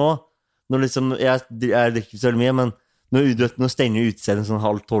nå, når liksom, jeg drikker ikke så mye, men nå stenger utstedet sånn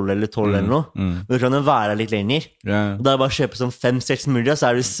 11:30 eller 12 eller noe, men du kan jo være litt lenger, og da bare kjøpe sånn 5-6 mulig, så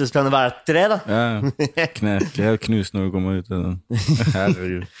kan det være 3 da. Ja, knus når du kommer ut.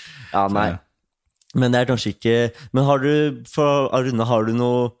 Herregud. Ja, nei. Men det kanskje ikke, men har du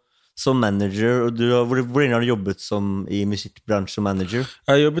noe som manager, og hvordan har du jobbet i musikkbransjen som manager?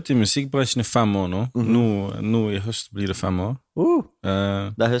 Jeg har jobbet i musikkbransjen i 5 år nå. Nå i høst blir det 5 år.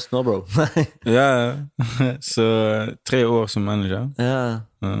 Det høst nå, bro. Ja, så 3 år som manager.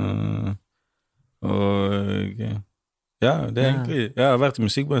 Og ja, det egentlig, jeg har vært i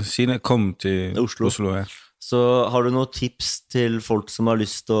musikkbransjen siden jeg kom til Oslo. Så har du noen tips til folk som har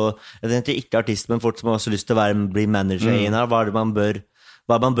lyst til å, jeg tenker ikke artist, men folk som har også lyst til å bli manager i en her,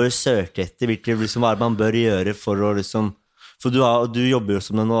 hva man bør søke etter, hva man bør gjøre for å liksom, for du jobber jo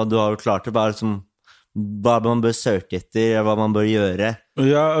som det nå, du har jo klart det, hva man bør søke etter, hva man bør gjøre.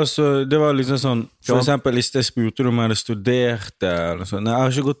 Ja, altså, det var liksom sånn, for eksempel, hvis jeg spurte om jeg hadde studert det, eller sånn, jeg har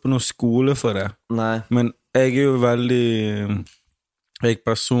ikke gått på noen skole for det. Nei. Men jeg jo veldig, jeg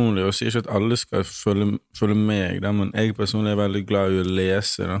personlig, og sier ikke at alle skal følge meg, da, men jeg personlig veldig glad i å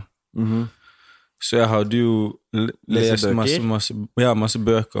lese, da. Så jeg hadde jo lest masse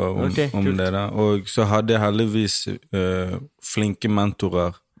bøker om det da, og så hadde jeg heldigvis flinke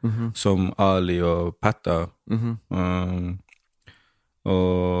mentorer som Ali og Petter,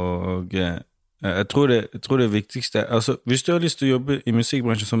 og jeg tror det viktigste, altså hvis du har lyst til å jobbe i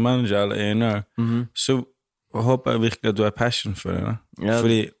musikkbransjen som manager eller ener, så håper jeg virkelig at du har passion for det da.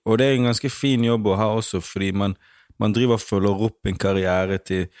 Og det en ganske fin jobb å ha også, fordi man driver og følger opp en karriere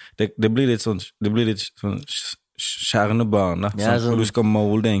til, det blir litt sånn kjernebarn, og du skal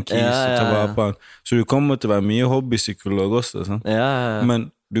molde en kis og ta vare på han, så du kommer til å være mye hobbypsykolog også, sant? Men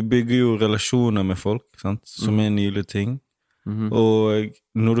du bygger jo relasjoner med folk, sant? Som nylige ting, og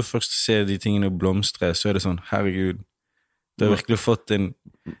når du først ser de tingene blomstre, så det sånn, herregud, du har virkelig fått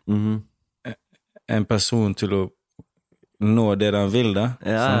en person til å nå det den vil da,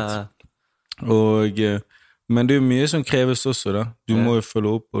 sant? Og men det mye som kreves også da. Du må jo følge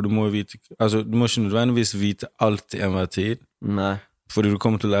opp, og du må vite, altså du må ikke nødvendigvis vite alt i enhver tid. Nei. Fordi du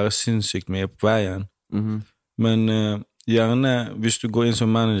kommer til å lære sinnssykt mye på veien. Men gjerne, hvis du går inn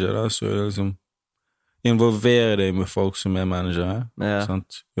som manager da, så det liksom, involvere deg med folk som manager,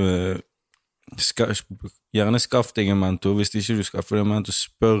 sant? Gjerne skaff deg en mentor, hvis ikke du skaffer deg en mentor,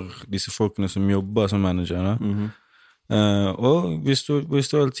 spør disse folkene som jobber som manager da. Og hvis du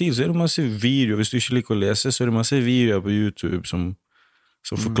har tid, så det masse videoer. Hvis du ikke liker å lese, så det masse videoer på YouTube som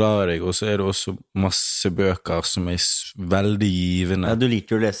forklarer deg, og så det også masse bøker som veldig givende. Ja, du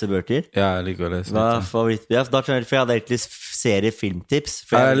liker å lese bøker? Ja, jeg liker å lese. Hva er favorittbøker? For jeg hadde egentlig filmtips.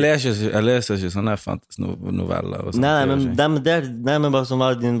 Jeg leser ikke sånne fantasy-noveller og sånt. Nei, men bare sånn,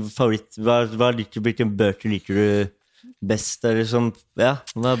 hva er din favoritt? Hvilken bøker liker du best? Eller sånn, ja.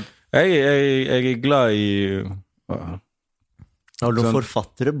 Jeg er glad i Har du noen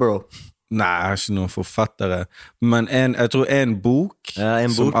forfattere, bro? Nei, jeg har ikke noen forfattere. Men jeg tror en bok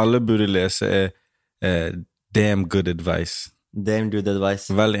som alle burde lese Damn Good Advice. Damn Good Advice.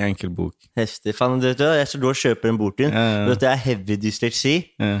 Veldig enkel bok. Heftig. Fan, jeg så da kjøper en bok din. Jeg er heavy dysleksi,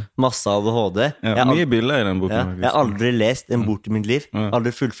 masse ADHD. Mye bilder i den boken. Jeg har aldri lest en bok i mitt liv.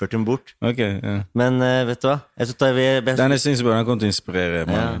 Aldri fullført en bok. Men vet du hva? Den synes jeg bare, den kommer til å inspirere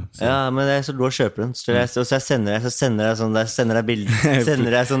meg. Men jeg så da kjøper den. Så jeg sender deg bilder.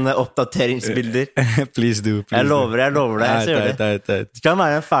 Sender deg sånne oppdateringsbilder. Please do. Jeg lover deg. Det kan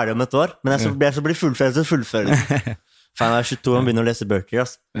være ferdig om et år, men jeg så blir fullført. Faen, jeg er 22 og begynner å lese bøker,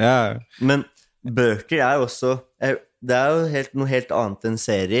 ass. Men bøker er jo også det er jo noe helt annet enn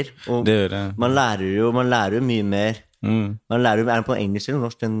serier. Og det er det. Man lærer jo mye mer. Man lærer jo, er den på engelsk eller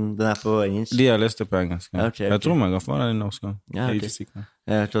norsk? Den er på engelsk. De har lest det på engelsk. Okay. Jeg tror man kan få den i norsk. Jeg er ikke sikker.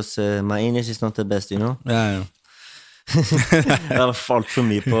 My English is not the best, you know? Ja. Det har falt for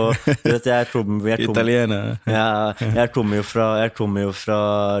mye på Italienere. Jeg kommer jo fra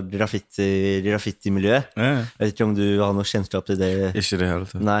graffiti-miljøet. Jeg vet ikke om du har noe kjennskap til det. Ikke det hele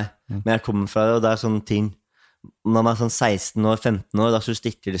tatt. Nei, men jeg kommer fra det, og det er sånne ting. Når man er sånn 16 år, 15 år, da så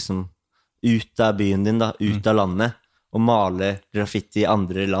stikker liksom ut av byen din, da, ut av landet, og maler graffiti i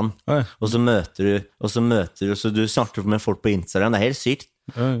andre land. Og så møter du, så du snakker med folk på Instagram, det er helt sykt,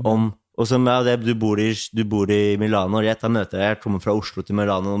 og så med det, du bor i Milano, og jeg møter deg, jeg kommer fra Oslo til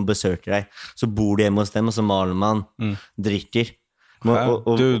Milano og besøker deg, så bor du hjemme hos dem, og så maler man, drikker.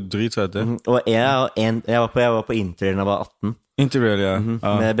 Du dritsett det. Og jeg var på Interrail da jeg var 18. Interrail,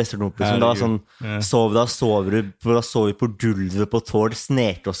 med bestekompis, som da sånn, da sover vi på gulvet på Tord,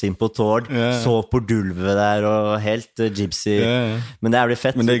 snerte oss inn på Tord, sov på gulvet der, og helt gypsy. Men det er jævlig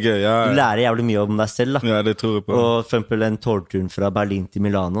fett. Men det er gøy, Du lærer jævlig mye om deg selv, da. Ja, det tror jeg på. Og for eksempel en Tord-turen fra Berlin til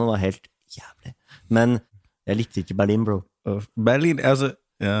Milano var helt jævlig. Men jeg likte ikke Berlin, bro. Berlin, altså...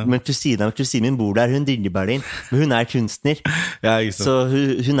 Men kusinen min bor der, hun digger Berlin, men hun er kunstner. Så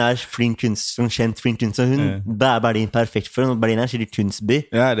hun er flink kunstner, kjent flink kunstner, så hun er Berlin perfekt for henne, og Berlin er en skikkelig kunstby.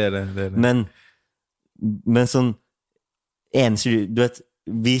 Ja, det er det. Men sånn, du vet,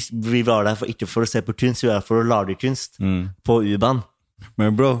 vi var der ikke for å se på kunst, vi var der for å lage kunst på U-banen.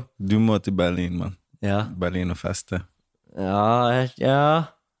 Men bro, du må til Berlin, man. Berlin og feste.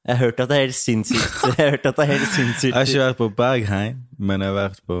 Jeg har hørt at det er helt sinnssykt. Jeg har ikke vært på Bergheim, men jeg har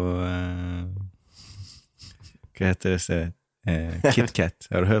vært på hva heter det? KitKat.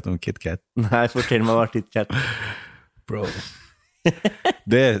 Har du hørt om KitKat? Nei, fortell meg hva KitKat. Bro.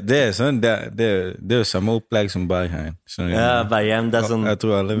 Det er sånn, det er jo samme opplegg som Bergheim. Bergheim, det er sånn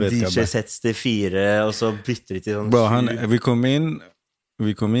DJ-sets til 4, og så bytter de til sånn. Bro,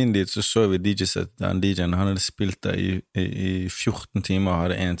 vi kom inn dit, så vi DJ-set der DJ-en, han hadde spilt der i 14 timer og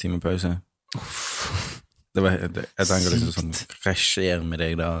hadde 1 time pause. Jeg tenker liksom sånn, hva skjer med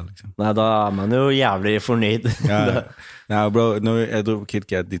deg da? Liksom. Nei, da er man jo jævlig fornøyd. Nei, bro, når jeg dro på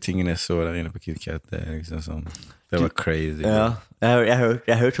KitKat, de tingene jeg så der inne på KitKat, det er liksom sånn, det var crazy. Jeg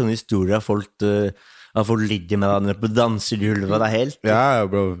har hørt sånne historier av folk ligger med hverandre på dansegulvet, det er helt... Ja,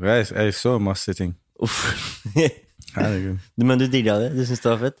 bro, jeg så masse ting. Herregud. Men du digget det? Du synes det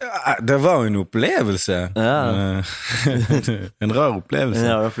var fett? Det var jo en opplevelse. En rar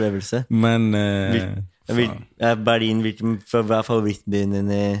opplevelse. Men Berlin, hva er favorittbyen din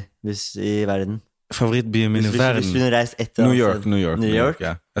i verden? Favorittbyen min i verden? Hvis du kunne reist etter New York,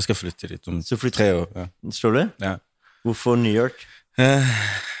 ja. Jeg skal flytte dit om 3 år. Står du? Ja. Hvorfor New York?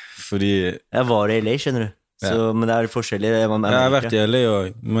 Fordi jeg var i LA, skjønner du. Men det er forskjellig. Jeg har vært i LA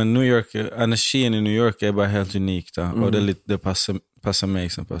også, men New York, energien i New York er bare helt unik da, og det passer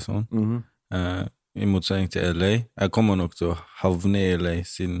meg som person. I motsetning til LA. Jeg kommer nok til å havne i LA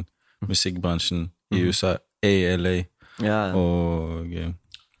siden musikkbransjen i USA er i LA. Og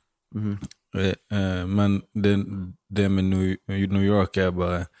men det med New York er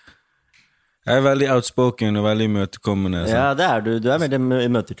bare... Jeg er veldig outspoken og veldig imøtekommende. Ja, det er du. Du er veldig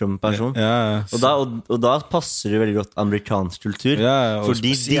imøtekommende person. Og da passer det veldig godt amerikansk kultur. Ja, og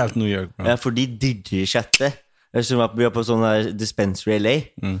spesielt New York. Ja, for de digger chatte. Vi var på sånn der dispensary LA.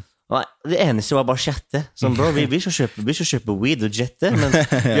 Det eneste var bare chatte. Sånn, bro, vi skal kjøpe weed og jette, men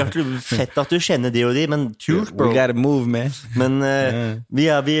vi har ikke fett at du kjenner de og de, men kult, bro. We gotta move, man. Men vi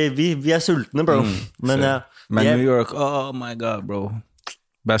er sultne, bro. Men New York, oh my god, bro.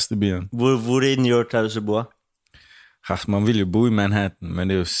 Beste byen. Hvor i New York har du så bo? Man vil jo bo i Manhattan, men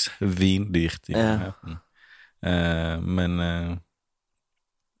det er jo svindyrt i Manhattan. Men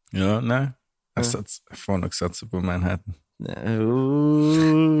nei. Jeg får nok satse på Manhattan. Det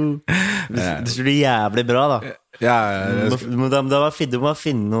skulle bli jævlig bra, da. Du må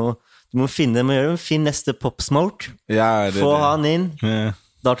finne noe. Du må finne neste Pop Smoke. Ja, det Få det. han inn. Ja.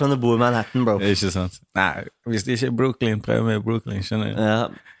 Da kan du bo i Manhattan, bro. Ikke sant? Nei, hvis det ikke er Brooklyn, prøv med Brooklyn, skjønner du? Ja,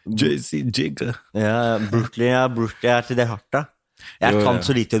 Jay-Z Jigger. Brooklyn er til det hardt, da. Jeg Jo, kan ja.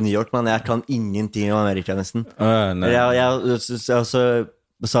 så lite om New York, men jeg kan ingenting om Amerika, nesten. Nei.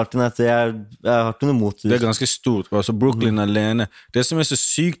 Saken er at jeg har ikke noe mot Det er ganske stort. Altså Brooklyn alene. Det som er så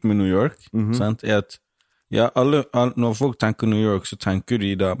sykt med New York, sant, er at når folk tenker New York, så tenker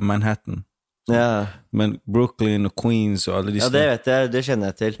de da Manhattan. Ja. Men Brooklyn og Queens og alle de Ja, det vet jeg, det kjenner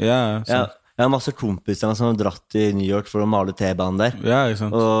jeg til. Ja, Jeg har masse kompiser som har dratt til New York for å male T-banen der. ja, ikke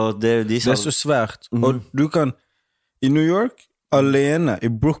sant. Og de Det er så svært. Og du kan i New York alene, i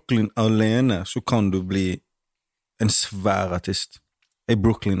Brooklyn alene, så kan du bli en svær artist. I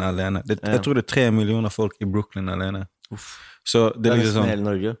Brooklyn alene. Jeg tror det er 3 millioner folk i Brooklyn alene. Så det det er er liksom nesten sånn. hele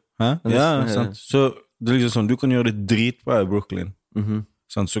Norge. Hæ? Det er Ja, nesten hele- sant. Så det er liksom sånn, du kan gjøre det dritbra i Brooklyn.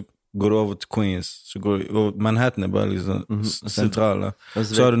 Sant? Så går du over til Queens, og Manhattan er bare liksom sentral. Da.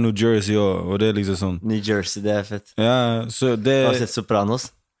 Så har du New Jersey også, og det er liksom sånn. New Jersey, det er fett. Ja, så det... Jeg har sett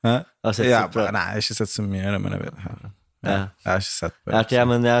Sopranos. Hæ? har sett Ja, Sopra- nei, jeg har ikke sett så mye av det, men jeg vet ja. Ja. Jeg har ikke sett på det. Ja,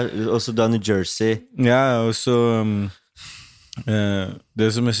 men også da New Jersey. Ja, og så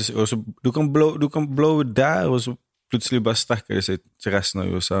det som er så også, du kan blowe der, og så plutselig bare strekker det seg til resten av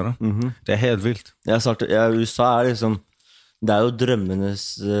USA. Da. Det er helt vilt. USA er liksom det er jo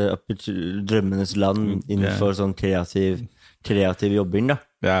drømmenes land innenfor sånn kreativ jobbing, da.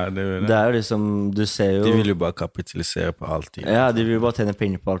 Ja, det er det. Det er jo liksom, du ser jo De vil jo bare kapitalisere på alt. Ja, de vil jo bare tjene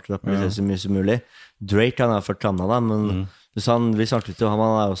penger på alt og kapitalisere så mye som mulig. Drake, han er fra Canada, men vi snakket jo, han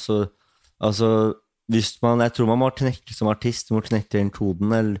er også altså, hvis man, jeg tror man må knekke som artist, må knekke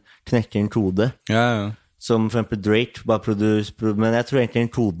en kode, Ja. som for eksempel Drake, men jeg tror egentlig en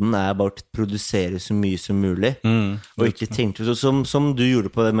koden er bare å produsere så mye som mulig, og ikke tenke, som du gjorde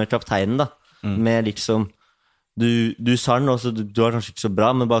på det med Kapteinen da, med liksom, du sa den også, du var kanskje ikke så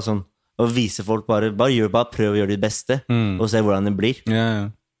bra, men bare sånn, å vise folk bare prøv å gjøre det beste, og se hvordan det blir. Ja.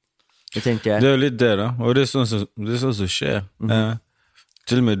 Det tenker jeg. Det er jo litt det, da. Og det er sånn som skjer.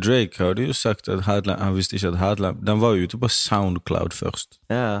 Til og med Drake hadde jo sagt at han visste ikke at Headlamp den var jo ute på SoundCloud først.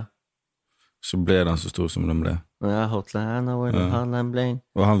 Ja. Så ble den så stor som den ble. Ja, Hotline, Hotline Bling.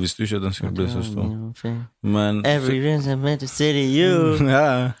 Og han visste jo ikke at den skulle bli så stor. Men Every reason meant to city you.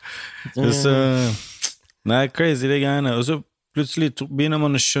 ja. Så, nei, crazy det greiene. Og så plutselig begynner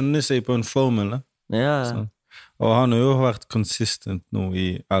man å skjønne seg på en formel. Da. Ja. Så. Og han har jo vært consistent nå i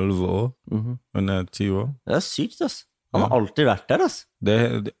 11 år. Under 10 år. Det er sykt, ass. Han har alltid vært der, ass.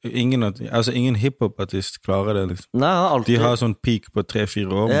 Ingen hiphop-artist klarer det, liksom. Nei, han har alltid... De har sånn peak på 3-4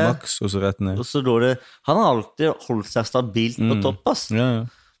 år, maks, og så rett ned. Og så går det... Han har alltid holdt seg stabilt på topp, ass. Ja.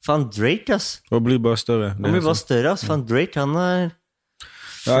 Fan, Drake, ass. Og blir bare større. Han blir bare større, ass. Fan, Drake, han er...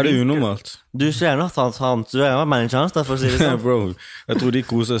 Ja, det er unormalt. Du så gjerne at han du er gjerne manageren hans, da, for å si det sånn. Bro, jeg tror de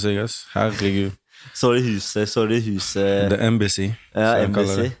koser seg, ass. Herregud. Så det huset... The Embassy. Ja, som jeg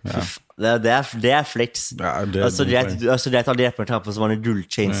kaller Embassy. det. Ja. Det er flex. Ja, det Altså, det er alle rapperne tar på som har en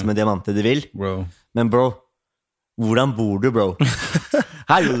gullchains med diamanter de vil. Bro. Men bro, hvordan bor du, bro?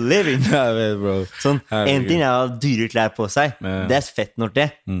 How you living? Jeg vet, bro. Sånn, Herregud. en ting er å ha dyre klær på seg. Ja. Det er fett nok det.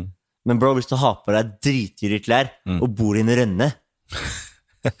 Men bro, hvis du har på deg dritdyre klær og bor i en rønne,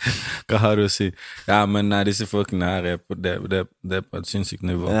 Hva har du å si? Ja, men nei, disse folkene her er på, det er på et sinnssykt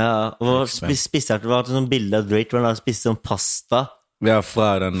nivå. ja, og spiste det var et sånt bilde av Drake hvor han spiste sånn pasta Ja,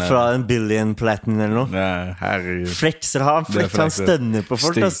 fra den der. fra en billion platinum eller noe. Ja, herregud. Flexer han, Det er flexer han flexer. stønner på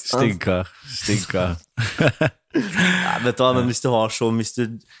folk. ass. Stygg kar. Stygg kar. Ja, vet du hva, men hvis du har så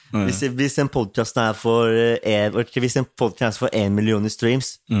hvis en podcast er for hvis en podcast får 1 million i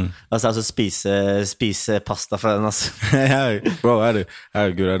streams, altså spise pasta fra den, altså. Bro,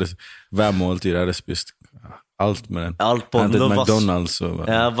 herregud, hver måltid er det spist alt med den. Alt på den, Hentet og McDonalds og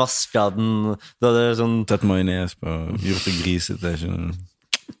Ja, vaska den. Da er det sånn, tatt majones på, gjort det grisete. skjønner du.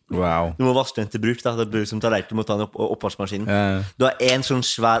 Wow. du må vaske den til bruk, da. Det blir som tallerken, du må ta den oppvaskmaskinen. Ja. Du har en sånn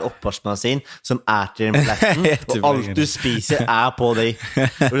svær oppvaskmaskin som er til den platten, og alt du spiser er på deg.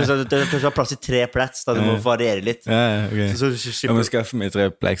 Og du skal ha plass i 3 plats, da du må variere litt. Ja, ok. Så Jeg må skaffe meg 3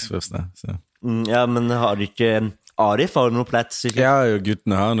 plex først, da. Så. ja, men har du ikke Arif har noen plats? Ikke? Ja, jo,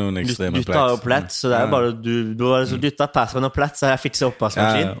 guttene har noen ekstreme plex. Gutta har jo plats, så det er bare du er så gutta, pass meg noen plats, så jeg fikser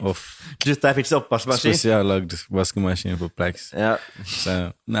oppvaskmaskin. Ja, off. Gutta, jeg fikser oppvaskmaskin. Spesiallagd vaskemaskin for plex. Ja, Så,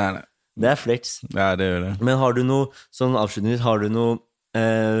 nei. det er flex. Ja, det er jo det. Men har du noe, sånn avslutningsvis, har du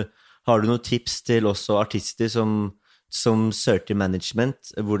noe tips til også artister som søker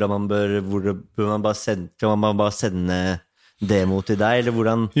management, hvordan man bør man bare sende demo til deg, eller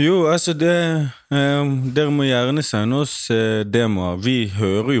hvordan? Jo, altså dere må gjerne sende oss demoer. Vi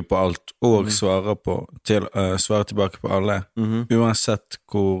hører jo på alt, og svarer tilbake på alle. Uansett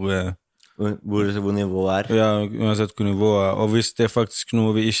hvor nivået er. Ja, uansett hvor nivået er. Og hvis det er faktisk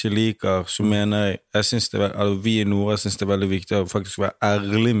noe vi ikke liker, så mener jeg synes vi i Nora synes det er veldig viktig å faktisk være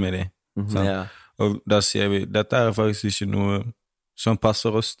ærlig med dem. Ja. Og da sier vi, dette er faktisk ikke noe som passer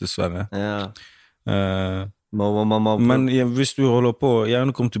oss, dessverre. Ja. Men hvis du holder på,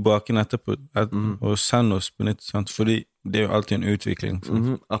 gjerne kom tilbake etterpå og send oss på nytt, sant? Fordi det er jo alltid en utvikling.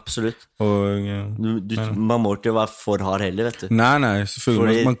 Absolutt. Og, man må ikke være for hard heller, vet du. Nei,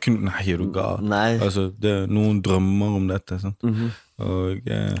 selvfølgelig. Nei, er du gal? Nei. Altså, det er noen drømmer om dette, sant? Og,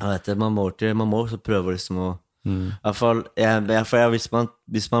 man må også prøve liksom å I hvert fall, hvis man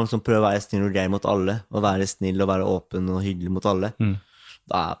liksom prøver å være snill og grei mot alle, og være snill og være åpen og hyggelig mot alle,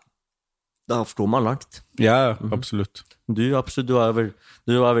 da forstår man langt. Ja, absolutt. Du var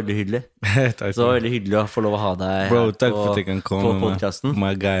veldig hyggelig. Takk. Så det var veldig hyggelig å få lov å ha deg Bro, her takk for at jeg kan komme på podcasten.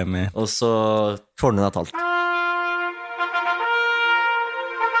 Med greie med. Og så tårnen har talt.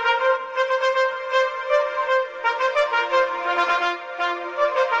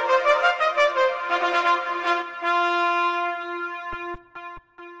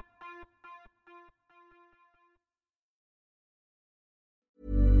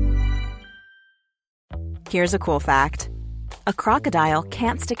 Here's a cool fact. A crocodile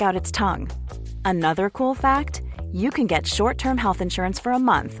can't stick out its tongue. Another cool fact, you can get short-term health insurance for a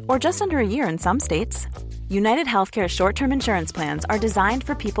month or just under a year in some states. United Healthcare short-term insurance plans are designed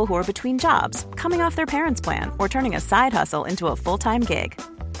for people who are between jobs, coming off their parents' plan, or turning a side hustle into a full-time gig.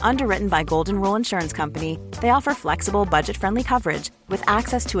 Underwritten by Golden Rule Insurance Company, they offer flexible, budget-friendly coverage with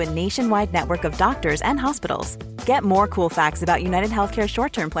access to a nationwide network of doctors and hospitals. Get more cool facts about United Healthcare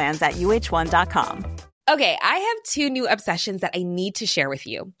short-term plans at uh1.com. Okay, I have two new obsessions that I need to share with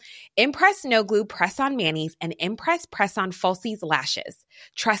you. Impress No Glue Press-On Manis and Impress Press-On Falsies Lashes.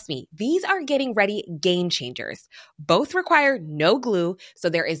 Trust me, these are getting ready game changers. Both require no glue, so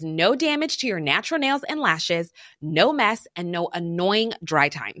there is no damage to your natural nails and lashes, no mess, and no annoying dry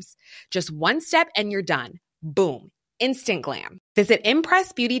times. Just one step and you're done. Boom. Instant glam. Visit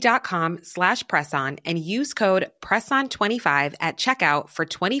impressbeauty.com/presson and use code PRESSON25 at checkout for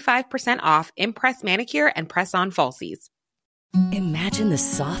 25% off Impress Manicure and Press-On Falsies. Imagine the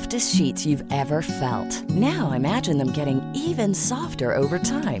softest sheets you've ever felt. Now imagine them getting even softer over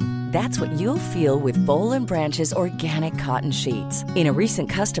time. That's what you'll feel with Boll & Branch's organic cotton sheets. In a recent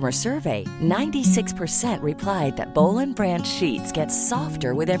customer survey, 96% replied that Boll & Branch sheets get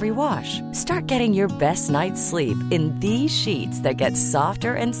softer with every wash. Start getting your best night's sleep in these sheets that get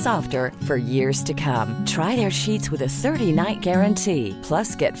softer and softer for years to come. Try their sheets with a 30-night guarantee.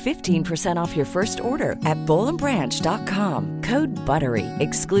 Plus, get 15% off your first order at bollandbranch.com. Code BUTTERY.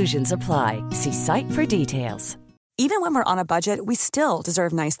 Exclusions apply. See site for details. Even when we're on a budget, we still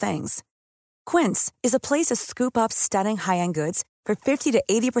deserve nice things. Quince is a place to scoop up stunning high-end goods for 50 to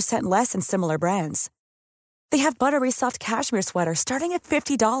 80% less than similar brands. They have buttery soft cashmere sweaters starting at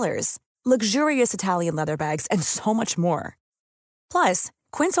 $50, luxurious Italian leather bags, and so much more. Plus,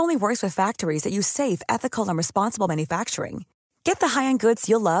 Quince only works with factories that use safe, ethical, and responsible manufacturing. Get the high-end goods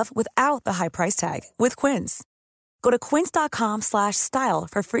you'll love without the high price tag with Quince. Go to quince.com/style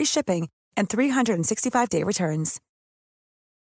for free shipping and 365-day returns.